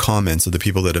you in the comments of the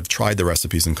people that have tried the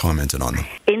recipes and commented on them?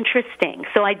 Interesting.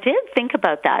 So I did think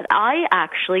about that. I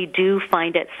actually do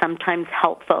find it sometimes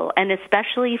helpful, and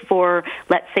especially for,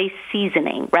 let's say,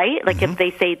 seasoning, right? Like if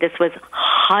they say this was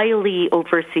highly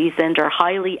over-seasoned or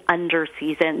highly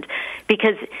under-seasoned,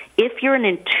 because if you're an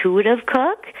intuitive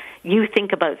cook, you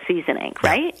think about seasoning,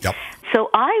 right? Yep. So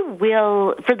I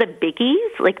will, for the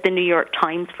biggies, like the New York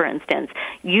Times, for instance,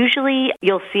 usually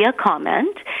you'll see a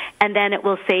comment, and then it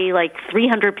will say, like,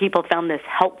 300 people found this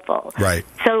helpful. Right.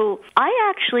 So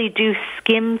I actually do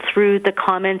skim through the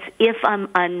comments if I'm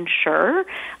unsure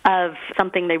of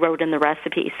something they wrote in the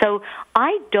recipe. So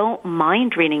I don't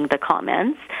mind reading the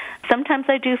comments. Sometimes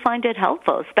I do find it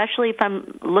helpful, especially if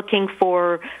I'm looking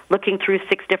through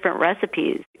 6 different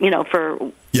recipes,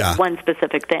 for one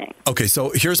specific thing. Okay,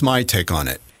 so here's my take on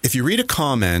it. If you read a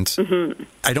comment,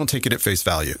 I don't take it at face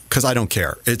value because I don't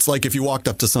care. It's like if you walked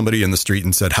up to somebody in the street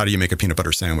and said, how do you make a peanut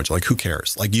butter sandwich? Like, who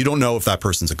cares? Like, you don't know if that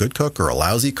person's a good cook or a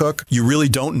lousy cook. You really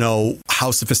don't know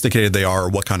how sophisticated they are or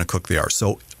what kind of cook they are.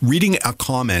 So reading a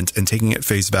comment and taking it at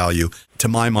face value, to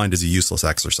my mind, is a useless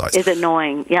exercise. Is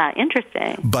annoying. Yeah,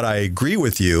 interesting. But I agree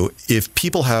with you. If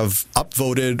people have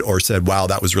upvoted or said, wow,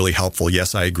 that was really helpful.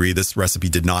 Yes, I agree. This recipe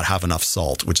did not have enough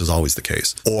salt, which is always the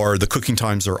case. Or the cooking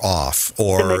times are off.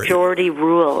 Or the majority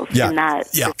rules in that.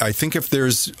 Yeah, I think if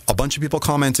there's a bunch of people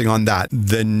commenting on that,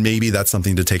 then maybe that's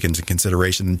something to take into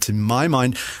consideration. And to my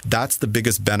mind, that's the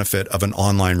biggest benefit of an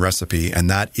online recipe. And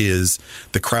that is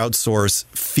the crowdsource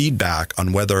feedback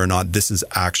on whether or not this is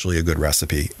actually a good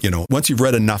recipe. Once you've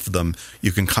read enough of them,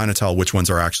 you can kind of tell which ones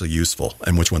are actually useful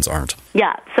and which ones aren't.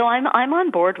 Yeah, so I'm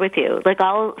on board with you. Like,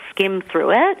 I'll skim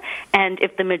through it, and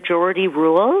if the majority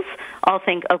rules, I'll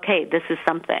think, okay, this is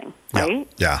something, right?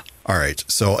 Yeah. All right.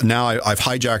 So now I've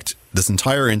hijacked this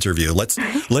entire interview. Let's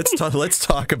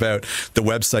talk about the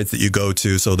websites that you go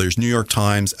to. So there's New York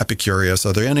Times, Epicurious.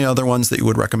 Are there any other ones that you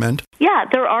would recommend? Yeah,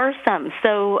 there are some.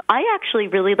 So I actually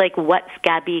really like What's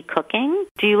Gabby Cooking.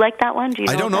 Do you like that one?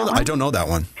 I don't know that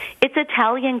one. It's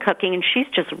Italian cooking, and she's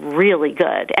just really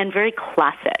good and very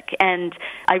classic. And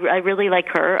I really like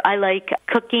her. I like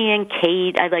Cookie and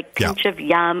Kate. I like Pinch of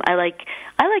Yum. I like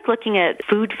looking at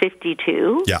Food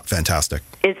 52. Yeah, fantastic.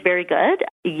 It's very good.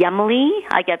 Yumly,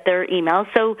 I get their emails.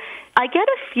 So I get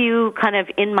a few kind of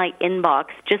in my inbox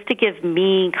just to give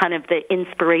me kind of the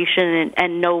inspiration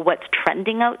and know what's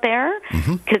trending out there,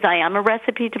 because I am a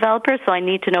recipe developer, so I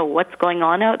need to know what's going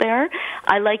on out there.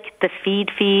 I like the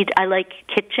feed. I like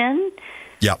Kitchen.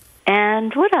 Yeah.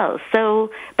 And what else?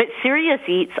 But Serious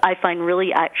Eats I find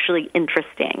really actually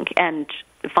interesting and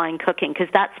fine cooking, because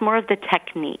that's more of the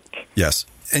technique. Yes.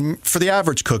 And for the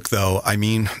average cook, though, I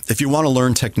mean, if you want to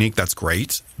learn technique, that's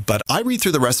great. But I read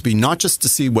through the recipe not just to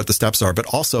see what the steps are, but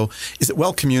also, is it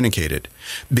well communicated?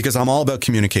 Because I'm all about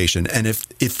communication. And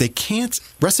if they can't,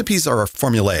 recipes are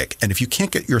formulaic. And if you can't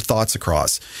get your thoughts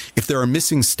across, if there are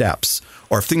missing steps,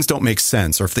 or if things don't make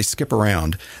sense, or if they skip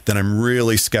around, then I'm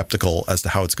really skeptical as to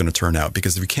how it's going to turn out.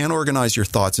 Because if you can't organize your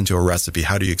thoughts into a recipe,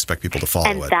 how do you expect people to follow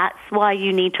it? And that's why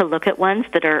you need to look at ones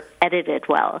that are edited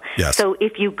well. Yes. So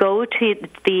if you go to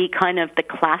the kind of the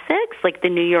classics, like the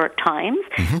New York Times,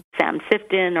 Sam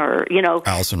Sifton or,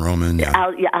 Alison Roman,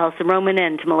 Alison Roman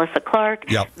and Melissa Clark.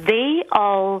 Yep. They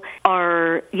all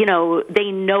are,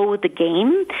 they know the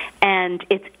game and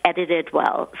it's edited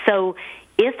well. So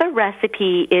if a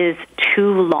recipe is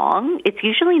too long, it's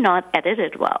usually not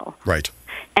edited well. Right.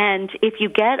 And if you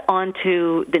get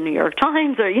onto the New York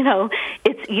Times or,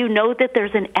 it's that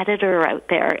there's an editor out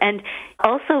there. And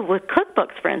also with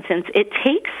cookbooks, for instance, it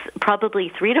takes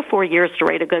probably 3 to 4 years to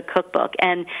write a good cookbook.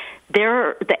 And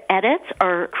the edits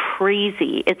are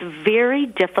crazy. It's very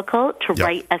difficult to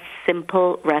write a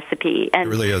simple recipe. And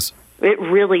it really is. It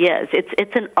really is.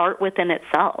 It's an art within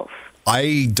itself.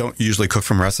 I don't usually cook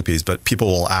from recipes, but people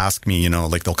will ask me,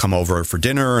 like they'll come over for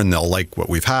dinner and they'll like what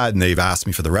we've had and they've asked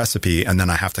me for the recipe and then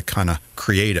I have to kind of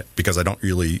create it because I don't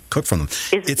really cook from them.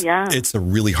 It's a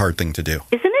really hard thing to do.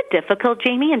 Isn't it difficult,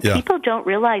 Jamie? And people don't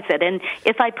realize it. And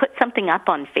if I put something up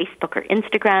on Facebook or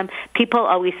Instagram, people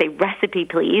always say, recipe,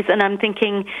 please. And I'm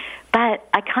thinking, but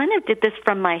I kind of did this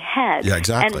from my head. Yeah,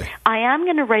 exactly. And I am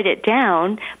going to write it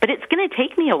down, but it's going to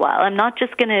take me a while. I'm not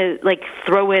just going to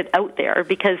throw it out there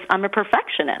because I'm a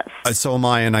perfectionist. So am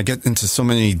I, and I get into so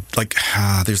many,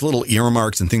 there's little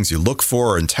earmarks and things you look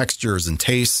for and textures and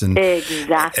tastes. And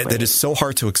exactly. That is so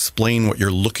hard to explain what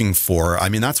you're looking for. I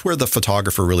mean, that's where the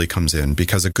photographer really comes in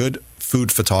because a good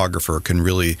food photographer can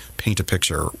really paint a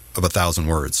picture of 1,000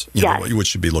 words, what you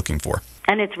should be looking for.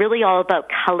 And it's really all about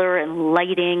color and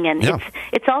lighting, and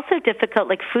it's also difficult.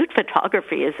 Like food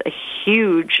photography is a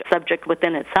huge subject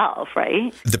within itself,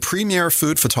 right? The premier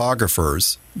food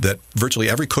photographers that virtually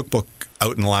every cookbook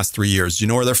out in the last 3 years, you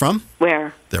know where they're from?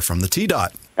 Where? They're from the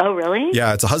T-Dot. Oh, really?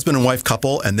 Yeah, it's a husband and wife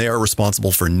couple, and they are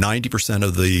responsible for 90%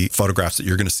 of the photographs that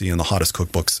you're going to see in the hottest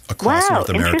cookbooks across North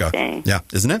America. Interesting. Yeah,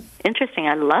 isn't it? Interesting.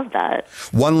 I love that.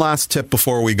 One last tip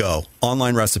before we go.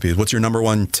 Online recipes. What's your number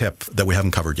one tip that we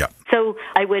haven't covered yet? So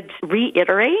I would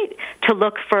reiterate to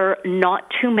look for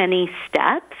not too many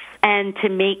steps and to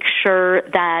make sure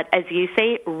that, as you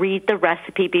say, read the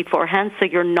recipe beforehand so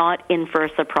you're not in for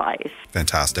a surprise.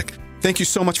 Fantastic. Thank you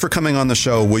so much for coming on the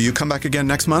show. Will you come back again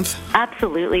next month?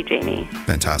 Absolutely, Jamie.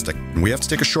 Fantastic. We have to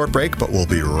take a short break, but we'll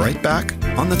be right back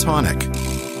on The Tonic.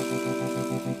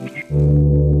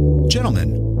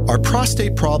 Gentlemen, are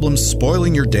prostate problems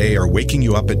spoiling your day or waking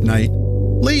you up at night?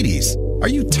 Ladies, are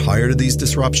you tired of these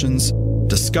disruptions?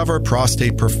 Discover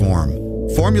Prostate Perform.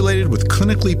 Formulated with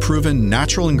clinically proven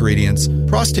natural ingredients,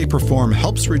 Prostate Perform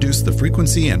helps reduce the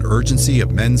frequency and urgency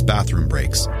of men's bathroom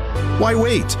breaks. Why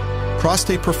wait?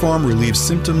 Prostate Perform relieves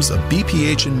symptoms of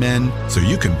BPH in men so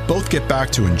you can both get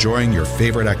back to enjoying your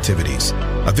favorite activities.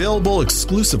 Available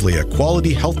exclusively at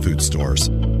quality health food stores.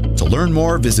 To learn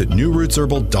more, visit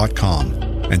newrootsherbal.com.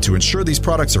 And to ensure these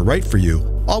products are right for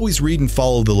you, always read and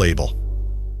follow the label.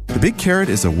 The Big Carrot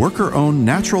is a worker-owned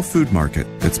natural food market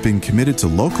that's been committed to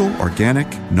local, organic,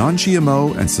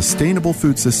 non-GMO, and sustainable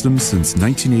food systems since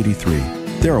 1983.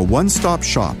 They're a one-stop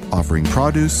shop offering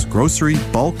produce, grocery,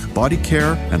 bulk, body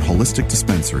care, and holistic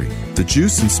dispensary. The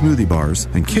juice and smoothie bars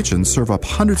and kitchen serve up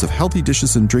hundreds of healthy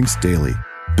dishes and drinks daily.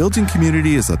 Building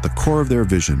community is at the core of their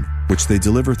vision, which they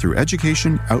deliver through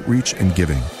education, outreach, and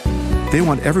giving. They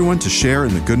want everyone to share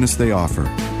in the goodness they offer.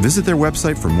 Visit their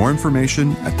website for more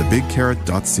information at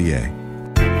thebigcarrot.ca.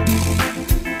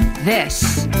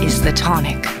 This is The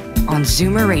Tonic on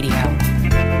Zoomer Radio.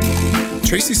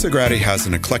 Tracy Sograti has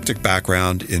an eclectic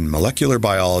background in molecular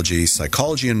biology,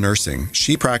 psychology, and nursing.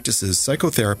 She practices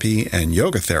psychotherapy and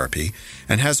yoga therapy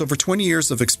and has over 20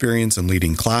 years of experience in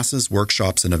leading classes,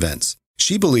 workshops, and events.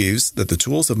 She believes that the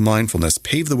tools of mindfulness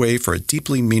pave the way for a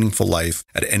deeply meaningful life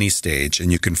at any stage,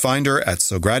 and you can find her at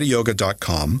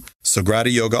sogratiyoga.com,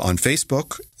 Sograti Yoga on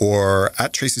Facebook, or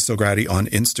at Tracy Sograti on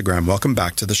Instagram. Welcome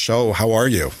back to the show. How are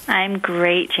you? I'm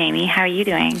great, Jamie. How are you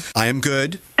doing? I am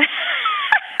good.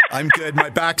 I'm good. My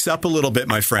back's up a little bit,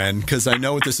 my friend, because I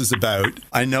know what this is about.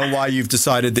 I know why you've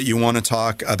decided that you want to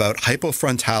talk about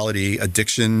hypofrontality,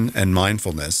 addiction, and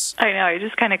mindfulness. I know. I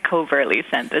just kind of covertly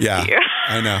sent this to you.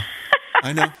 I know.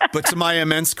 But to my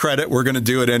immense credit, we're going to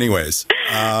do it anyways.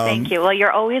 Thank you. Well,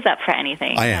 you're always up for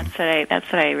anything. I am.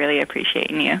 That's what I really appreciate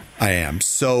in you. I am.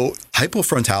 So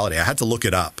hypofrontality, I had to look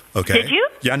it up. Okay. Did you?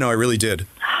 Yeah, no, I really did.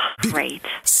 Great.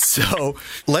 So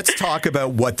let's talk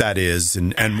about what that is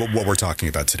and what we're talking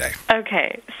about today.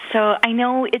 Okay. So I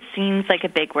know it seems like a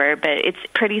big word, but it's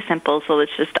pretty simple. So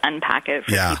let's just unpack it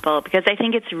for people because I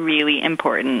think it's really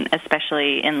important,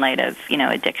 especially in light of,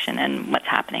 addiction and what's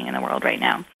happening in the world right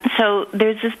now. So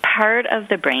there's this part of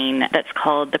the brain that's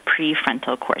called the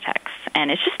prefrontal cortex,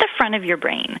 and it's just the front of your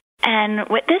brain. And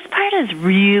what this part is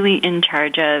really in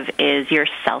charge of is your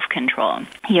self-control,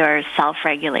 your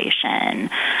self-regulation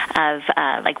of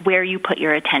like where you put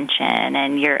your attention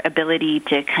and your ability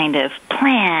to kind of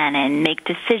plan and make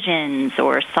decisions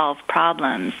or solve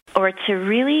problems, or to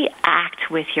really act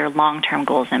with your long-term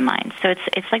goals in mind. So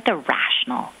it's like the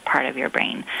rational part of your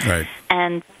brain. Right.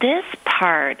 And this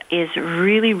part is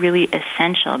really, really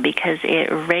essential because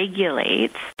it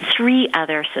regulates 3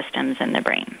 other systems in the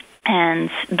brain. And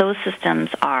those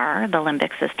systems are the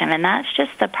limbic system, and that's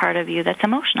just the part of you that's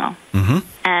emotional. Mm-hmm.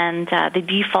 And the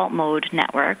default mode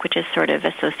network, which is sort of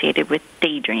associated with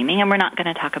daydreaming, and we're not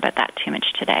going to talk about that too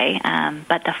much today.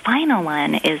 But the final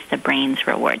one is the brain's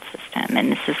reward system,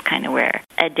 and this is kind of where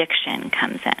addiction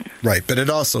comes in. Right, but it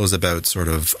also is about sort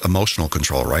of emotional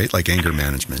control, right? Like anger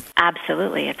management.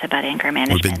 Absolutely, it's about anger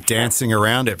management. We've been dancing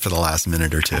around it for the last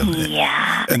minute or two.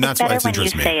 Yeah. And that's why it's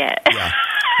interesting when you say it. Yeah,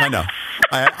 I know.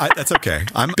 That's okay.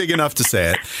 I'm big enough to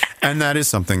say it. And that is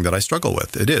something that I struggle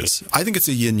with. It is. I think it's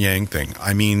a yin-yang thing.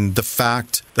 I mean, the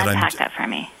fact that Unpack that for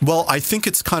me. Well, I think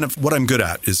it's kind of what I'm good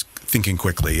at is thinking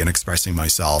quickly and expressing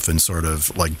myself and sort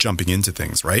of like jumping into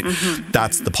things, right? Mm-hmm.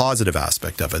 That's the positive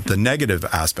aspect of it. The negative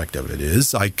aspect of it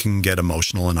is I can get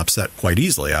emotional and upset quite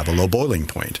easily. I have a low boiling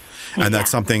point. And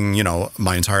that's something,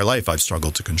 my entire life I've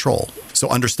struggled to control. So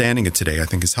understanding it today, I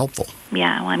think, is helpful.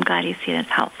 Yeah, well, I'm glad you see it as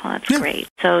helpful. It's great.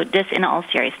 So just in all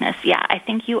seriousness, I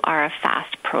think you are a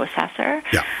fast processor.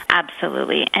 Yeah.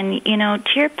 Absolutely. And,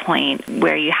 to your point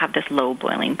where you have this low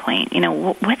boiling point,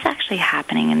 what's actually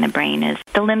happening in the brain is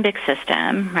the limbic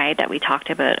system, right, that we talked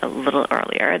about a little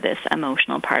earlier, this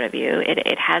emotional part of you,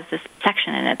 it has this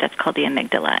section in it that's called the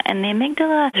amygdala. And the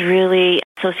amygdala is really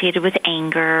associated with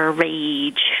anger,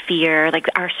 rage, fear, like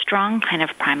our strong kind of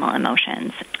primal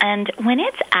emotions. And when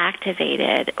it's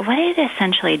activated, what it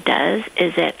essentially does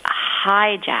is it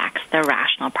hijacks the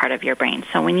rational part of your brain.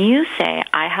 So when you say,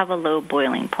 I have a low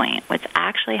boiling point, what's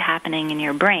actually happening in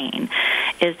your brain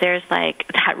is there's like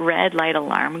that red light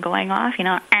alarm going off, and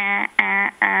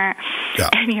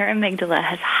your amygdala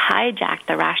has hijacked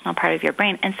the rational part of your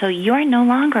brain. And so you are no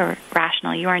longer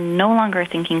rational. You are no longer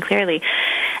thinking clearly.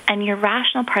 And your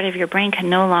rational part of your brain can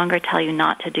no longer tell you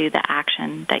not to do the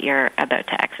action that you're about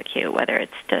to execute, whether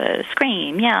it's to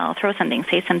scream, yell, throw something,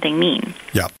 say something mean.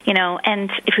 Yeah.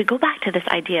 And if we go back to this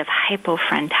idea of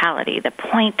hypofrontality, the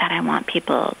point that I want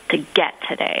people to get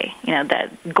today, the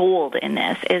gold in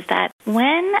this is that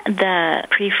when the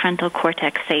prefrontal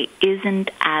cortex, say,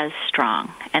 isn't as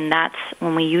strong, and that's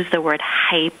when we use the word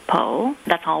hypo,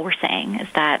 that's all we're saying, is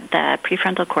that the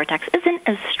prefrontal cortex isn't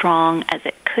as strong as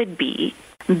it could be,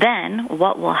 then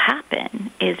what will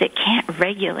happen is it can't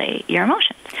regulate your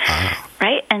emotions,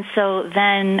 right? And so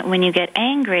then when you get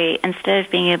angry, instead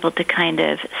of being able to kind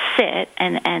of sit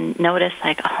and notice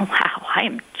like, oh, wow, I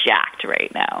am jacked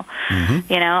right now.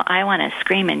 Mm-hmm. I want to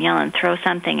scream and yell and throw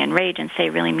something and rage and say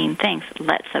really mean things.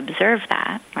 Let's observe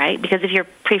that, right? Because if your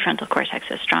prefrontal cortex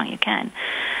is strong, you can.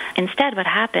 Instead, what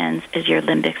happens is your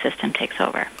limbic system takes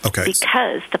over. Okay.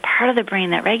 Because the part of the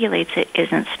brain that regulates it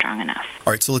isn't strong enough.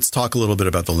 All right, so let's talk a little bit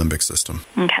about the limbic system.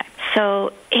 Okay.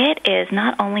 So it is,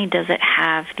 not only does it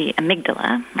have the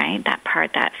amygdala, right, that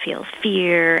part that feels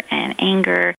fear and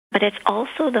anger, but it's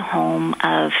also the home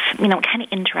of, kind of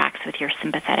interacts with your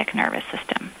sympathetic nervous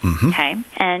system, okay?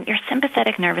 And your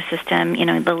sympathetic nervous system,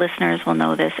 the listeners will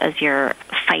know this as your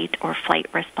fight or flight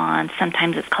response.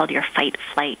 Sometimes it's called your fight,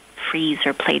 flight, freeze,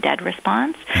 or play dead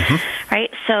response, right?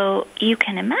 So you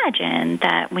can imagine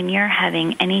that when you're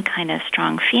having any kind of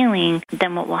strong feeling,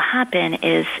 then what will happen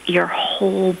is your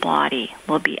whole body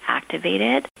will be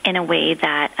activated in a way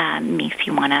that makes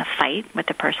you want to fight with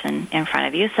the person in front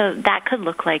of you. So that could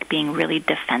look like being really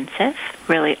defensive,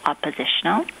 really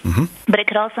oppositional, but it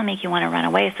could also make you want to run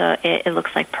away. So it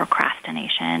looks like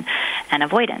procrastination and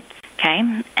avoidance.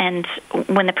 Okay, and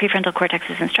when the prefrontal cortex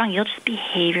isn't strong, you'll just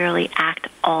behaviorally act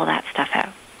all that stuff out.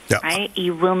 Yeah. Right?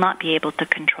 You will not be able to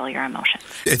control your emotions.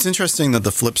 It's interesting that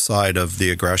the flip side of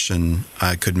the aggression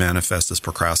could manifest as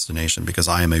procrastination, because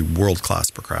I am a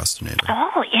world-class procrastinator.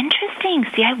 Oh, interesting.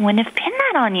 See, I wouldn't have pinned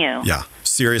that on you. Yeah,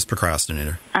 serious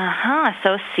procrastinator.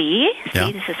 So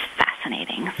this is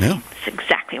fascinating. Yeah. That's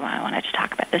exactly why I wanted to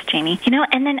talk about this, Jamie.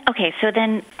 And then, so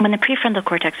then when the prefrontal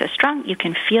cortex is strong, you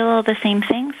can feel the same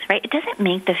things, right? It doesn't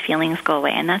make the feelings go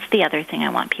away. And that's the other thing I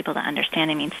want people to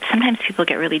understand. I mean, sometimes people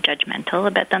get really judgmental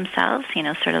about themselves,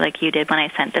 sort of like you did when I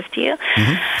sent this to you.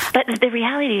 But the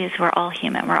reality is we're all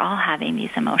human. We're all having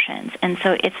these emotions. And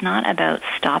so it's not about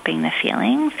stopping the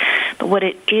feelings, but what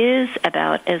it is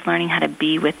about is learning how to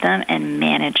be with them and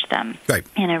manage them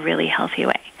in a really healthy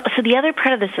way. So the other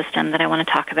part of the system that I want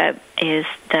to talk about is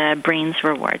the brain's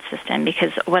reward system,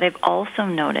 because what I've also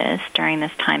noticed during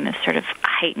this time of sort of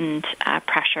heightened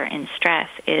pressure and stress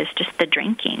is just the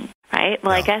drinking. Right.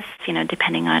 Well, I guess,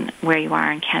 depending on where you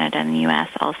are in Canada and the U.S.,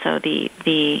 also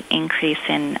the increase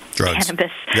in drugs.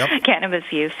 cannabis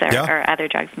use or other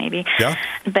drugs maybe. Yeah.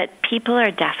 But people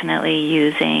are definitely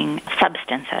using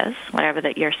substances, whatever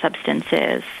that your substance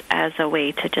is, as a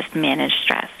way to just manage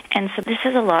stress. And so this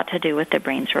has a lot to do with the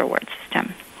brain's reward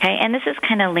system. Okay, and this is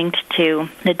kind of linked to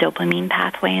the dopamine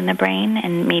pathway in the brain,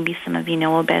 and maybe some of you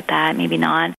know about that, maybe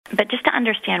not. But just to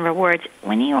understand rewards,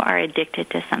 when you are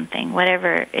addicted to something,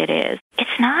 whatever it is,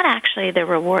 it's not actually the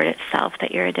reward itself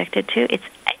that you're addicted to.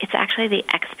 It's actually the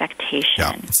expectation.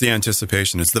 Yeah, it's the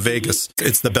anticipation. It's the Vegas.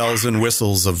 It's the bells and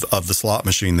whistles of the slot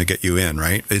machine that get you in,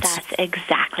 right? That's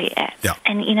exactly it. Yeah.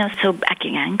 And, so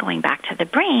again, going back to the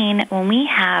brain, when we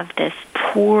have this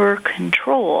poor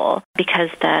control because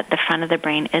the front of the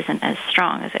brain isn't as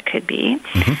strong as it could be,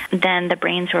 then the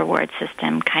brain's reward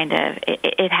system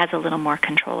it has a little more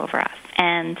control over us.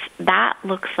 And that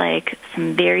looks like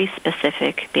some very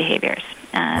specific behaviors.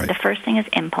 Right. The first thing is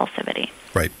impulsivity.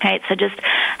 Right. Right. So just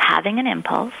having an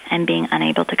impulse and being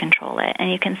unable to control it.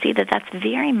 And you can see that that's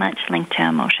very much linked to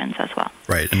emotions as well.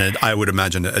 Right. And I would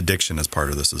imagine addiction is part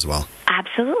of this as well.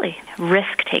 Absolutely.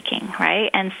 Risk-taking, right?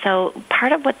 And so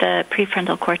part of what the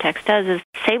prefrontal cortex does is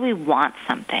say we want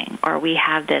something or we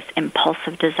have this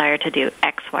impulsive desire to do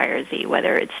X, Y, or Z,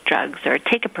 whether it's drugs or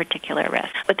take a particular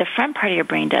risk. What the front part of your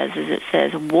brain does is it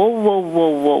says, whoa, whoa, whoa,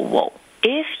 whoa, whoa.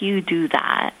 If you do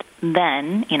that,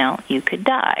 then, you could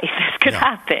die. This could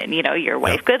happen. Your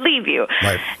wife could leave you,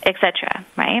 etc.,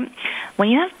 right? When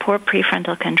you have poor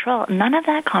prefrontal control, none of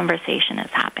that conversation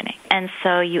is happening. And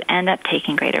so you end up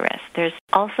taking greater risks. There's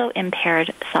also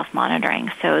impaired self-monitoring.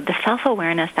 So the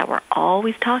self-awareness that we're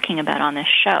always talking about on this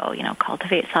show,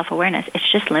 cultivate self-awareness,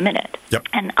 it's just limited. Yep.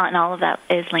 And all of that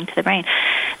is linked to the brain.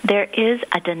 There is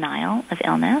a denial of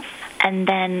illness. And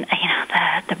then,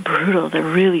 the brutal, the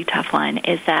really tough one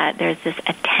is that there's this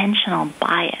attentional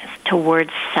bias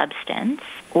towards substance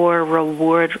or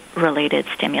reward-related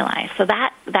stimuli. So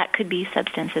that could be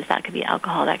substances, that could be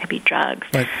alcohol, that could be drugs.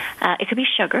 Right. It could be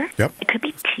sugar. Yep. It could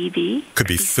be TV. Could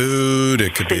be food.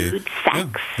 It could be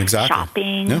sex,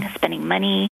 shopping, spending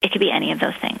money. It could be any of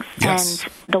those things. Yes.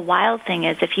 And the wild thing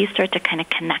is if you start to kind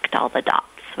of connect all the dots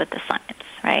with the science,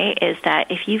 right, is that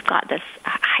if you've got this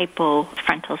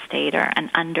hypofrontal state or an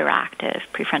underactive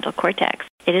prefrontal cortex,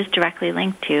 it is directly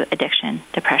linked to addiction,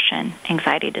 depression,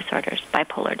 anxiety disorders,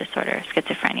 bipolar disorder,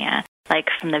 schizophrenia, like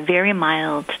from the very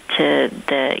mild to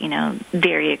the,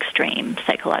 very extreme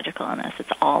psychological illness. It's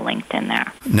all linked in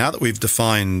there. Now that we've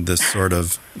defined this sort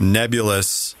of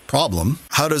nebulous problem,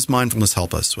 how does mindfulness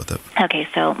help us with it? Okay,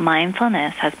 so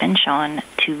mindfulness has been shown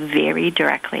to very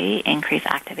directly increase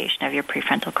activation of your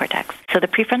prefrontal cortex. So the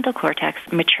prefrontal cortex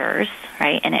matures,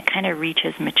 right, and it kind of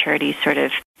reaches maturity sort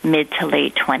of mid to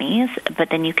late 20s, but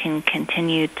then you can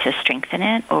continue to strengthen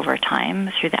it over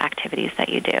time through the activities that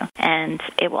you do. And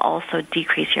it will also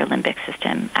decrease your limbic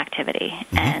system activity.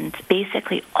 And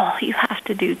basically all you have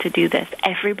to do this,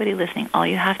 everybody listening, all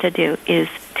you have to do is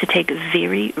to take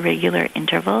very regular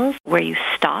intervals where you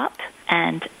stop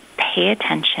and pay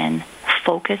attention,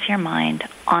 focus your mind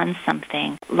on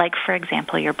something, like, for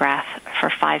example, your breath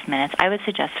for 5 minutes. I would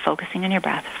suggest focusing on your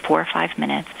breath 4 or 5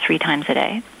 minutes, 3 times a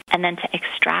day. And then to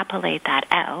extrapolate that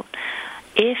out,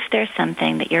 if there's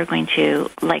something that you're going to,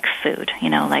 like food,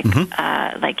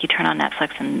 like you turn on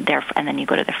Netflix and then you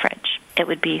go to the fridge, it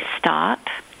would be stop,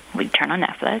 we turn on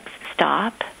Netflix,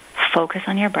 stop, focus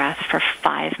on your breath for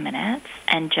 5 minutes,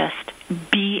 and just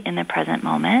be in the present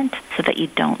moment so that you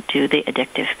don't do the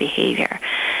addictive behavior.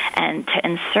 And to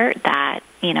insert that,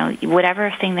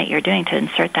 whatever thing that you're doing, to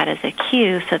insert that as a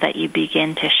cue so that you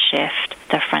begin to shift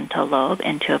the frontal lobe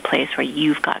into a place where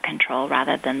you've got control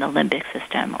rather than the limbic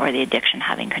system or the addiction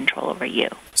having control over you.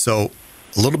 So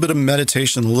a little bit of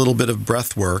meditation, a little bit of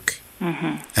breath work,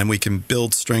 and we can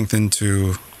build strength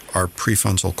into our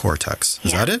prefrontal cortex.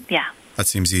 Is that it? Yeah. That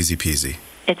seems easy peasy.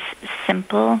 It's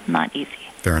simple, not easy.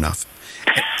 Fair enough.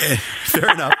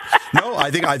 Fair enough. No, I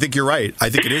think you're right. I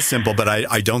think it is simple, but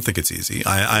I don't think it's easy.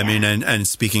 I mean, and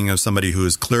speaking of somebody who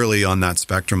is clearly on that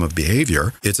spectrum of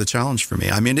behavior, it's a challenge for me.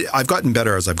 I mean, I've gotten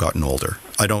better as I've gotten older.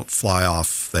 I don't fly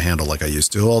off the handle like I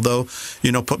used to, although,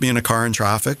 put me in a car in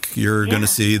traffic, you're going to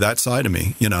see that side of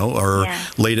me, or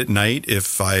late at night,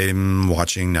 if I'm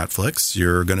watching Netflix,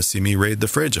 you're going to see me raid the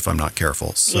fridge if I'm not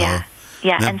careful. So,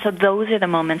 Yeah, and so those are the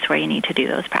moments where you need to do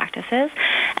those practices.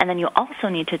 And then you also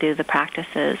need to do the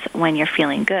practices when you're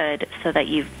feeling good so that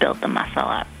you've built the muscle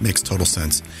up. Makes total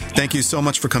sense. Thank you so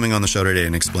much for coming on the show today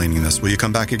and explaining this. Will you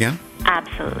come back again?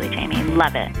 Absolutely, Jamie.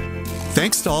 Love it.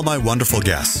 Thanks to all my wonderful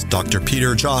guests, Dr.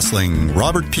 Peter Josling,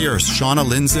 Robert Pierce, Shauna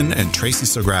Linson, and Tracy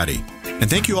Sograti. And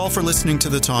thank you all for listening to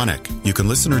The Tonic. You can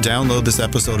listen or download this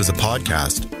episode as a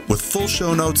podcast with full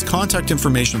show notes, contact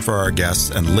information for our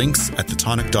guests, and links at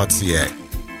thetonic.ca.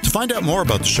 To find out more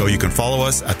about the show, you can follow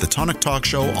us at The Tonic Talk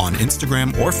Show on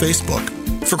Instagram or Facebook.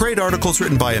 For great articles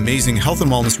written by amazing health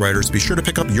and wellness writers, be sure to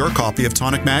pick up your copy of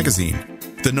Tonic Magazine.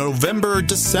 The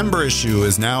November-December issue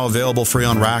is now available free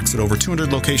on racks at over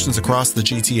 200 locations across the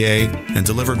GTA and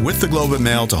delivered with the Globe and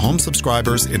Mail to home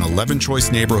subscribers in 11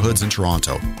 choice neighborhoods in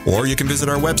Toronto. Or you can visit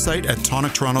our website at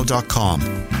tonictoronto.com.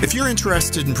 If you're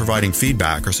interested in providing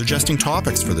feedback or suggesting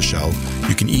topics for the show,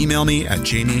 you can email me at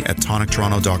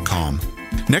jamie@tonictoronto.com.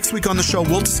 Next week on the show,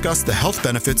 we'll discuss the health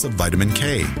benefits of vitamin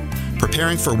K,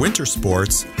 preparing for winter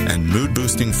sports, and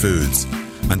mood-boosting foods.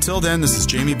 Until then, this is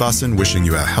Jamie Bussin wishing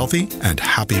you a healthy and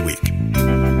happy week.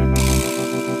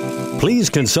 Please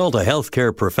consult a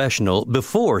healthcare professional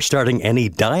before starting any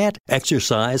diet,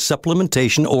 exercise,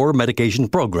 supplementation, or medication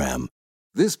program.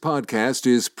 This podcast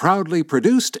is proudly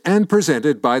produced and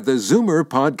presented by the Zoomer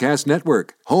Podcast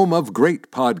Network, home of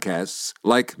great podcasts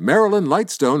like Marilyn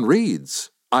Lightstone Reads,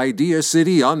 Idea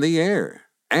City on the Air,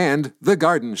 and The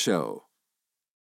Garden Show.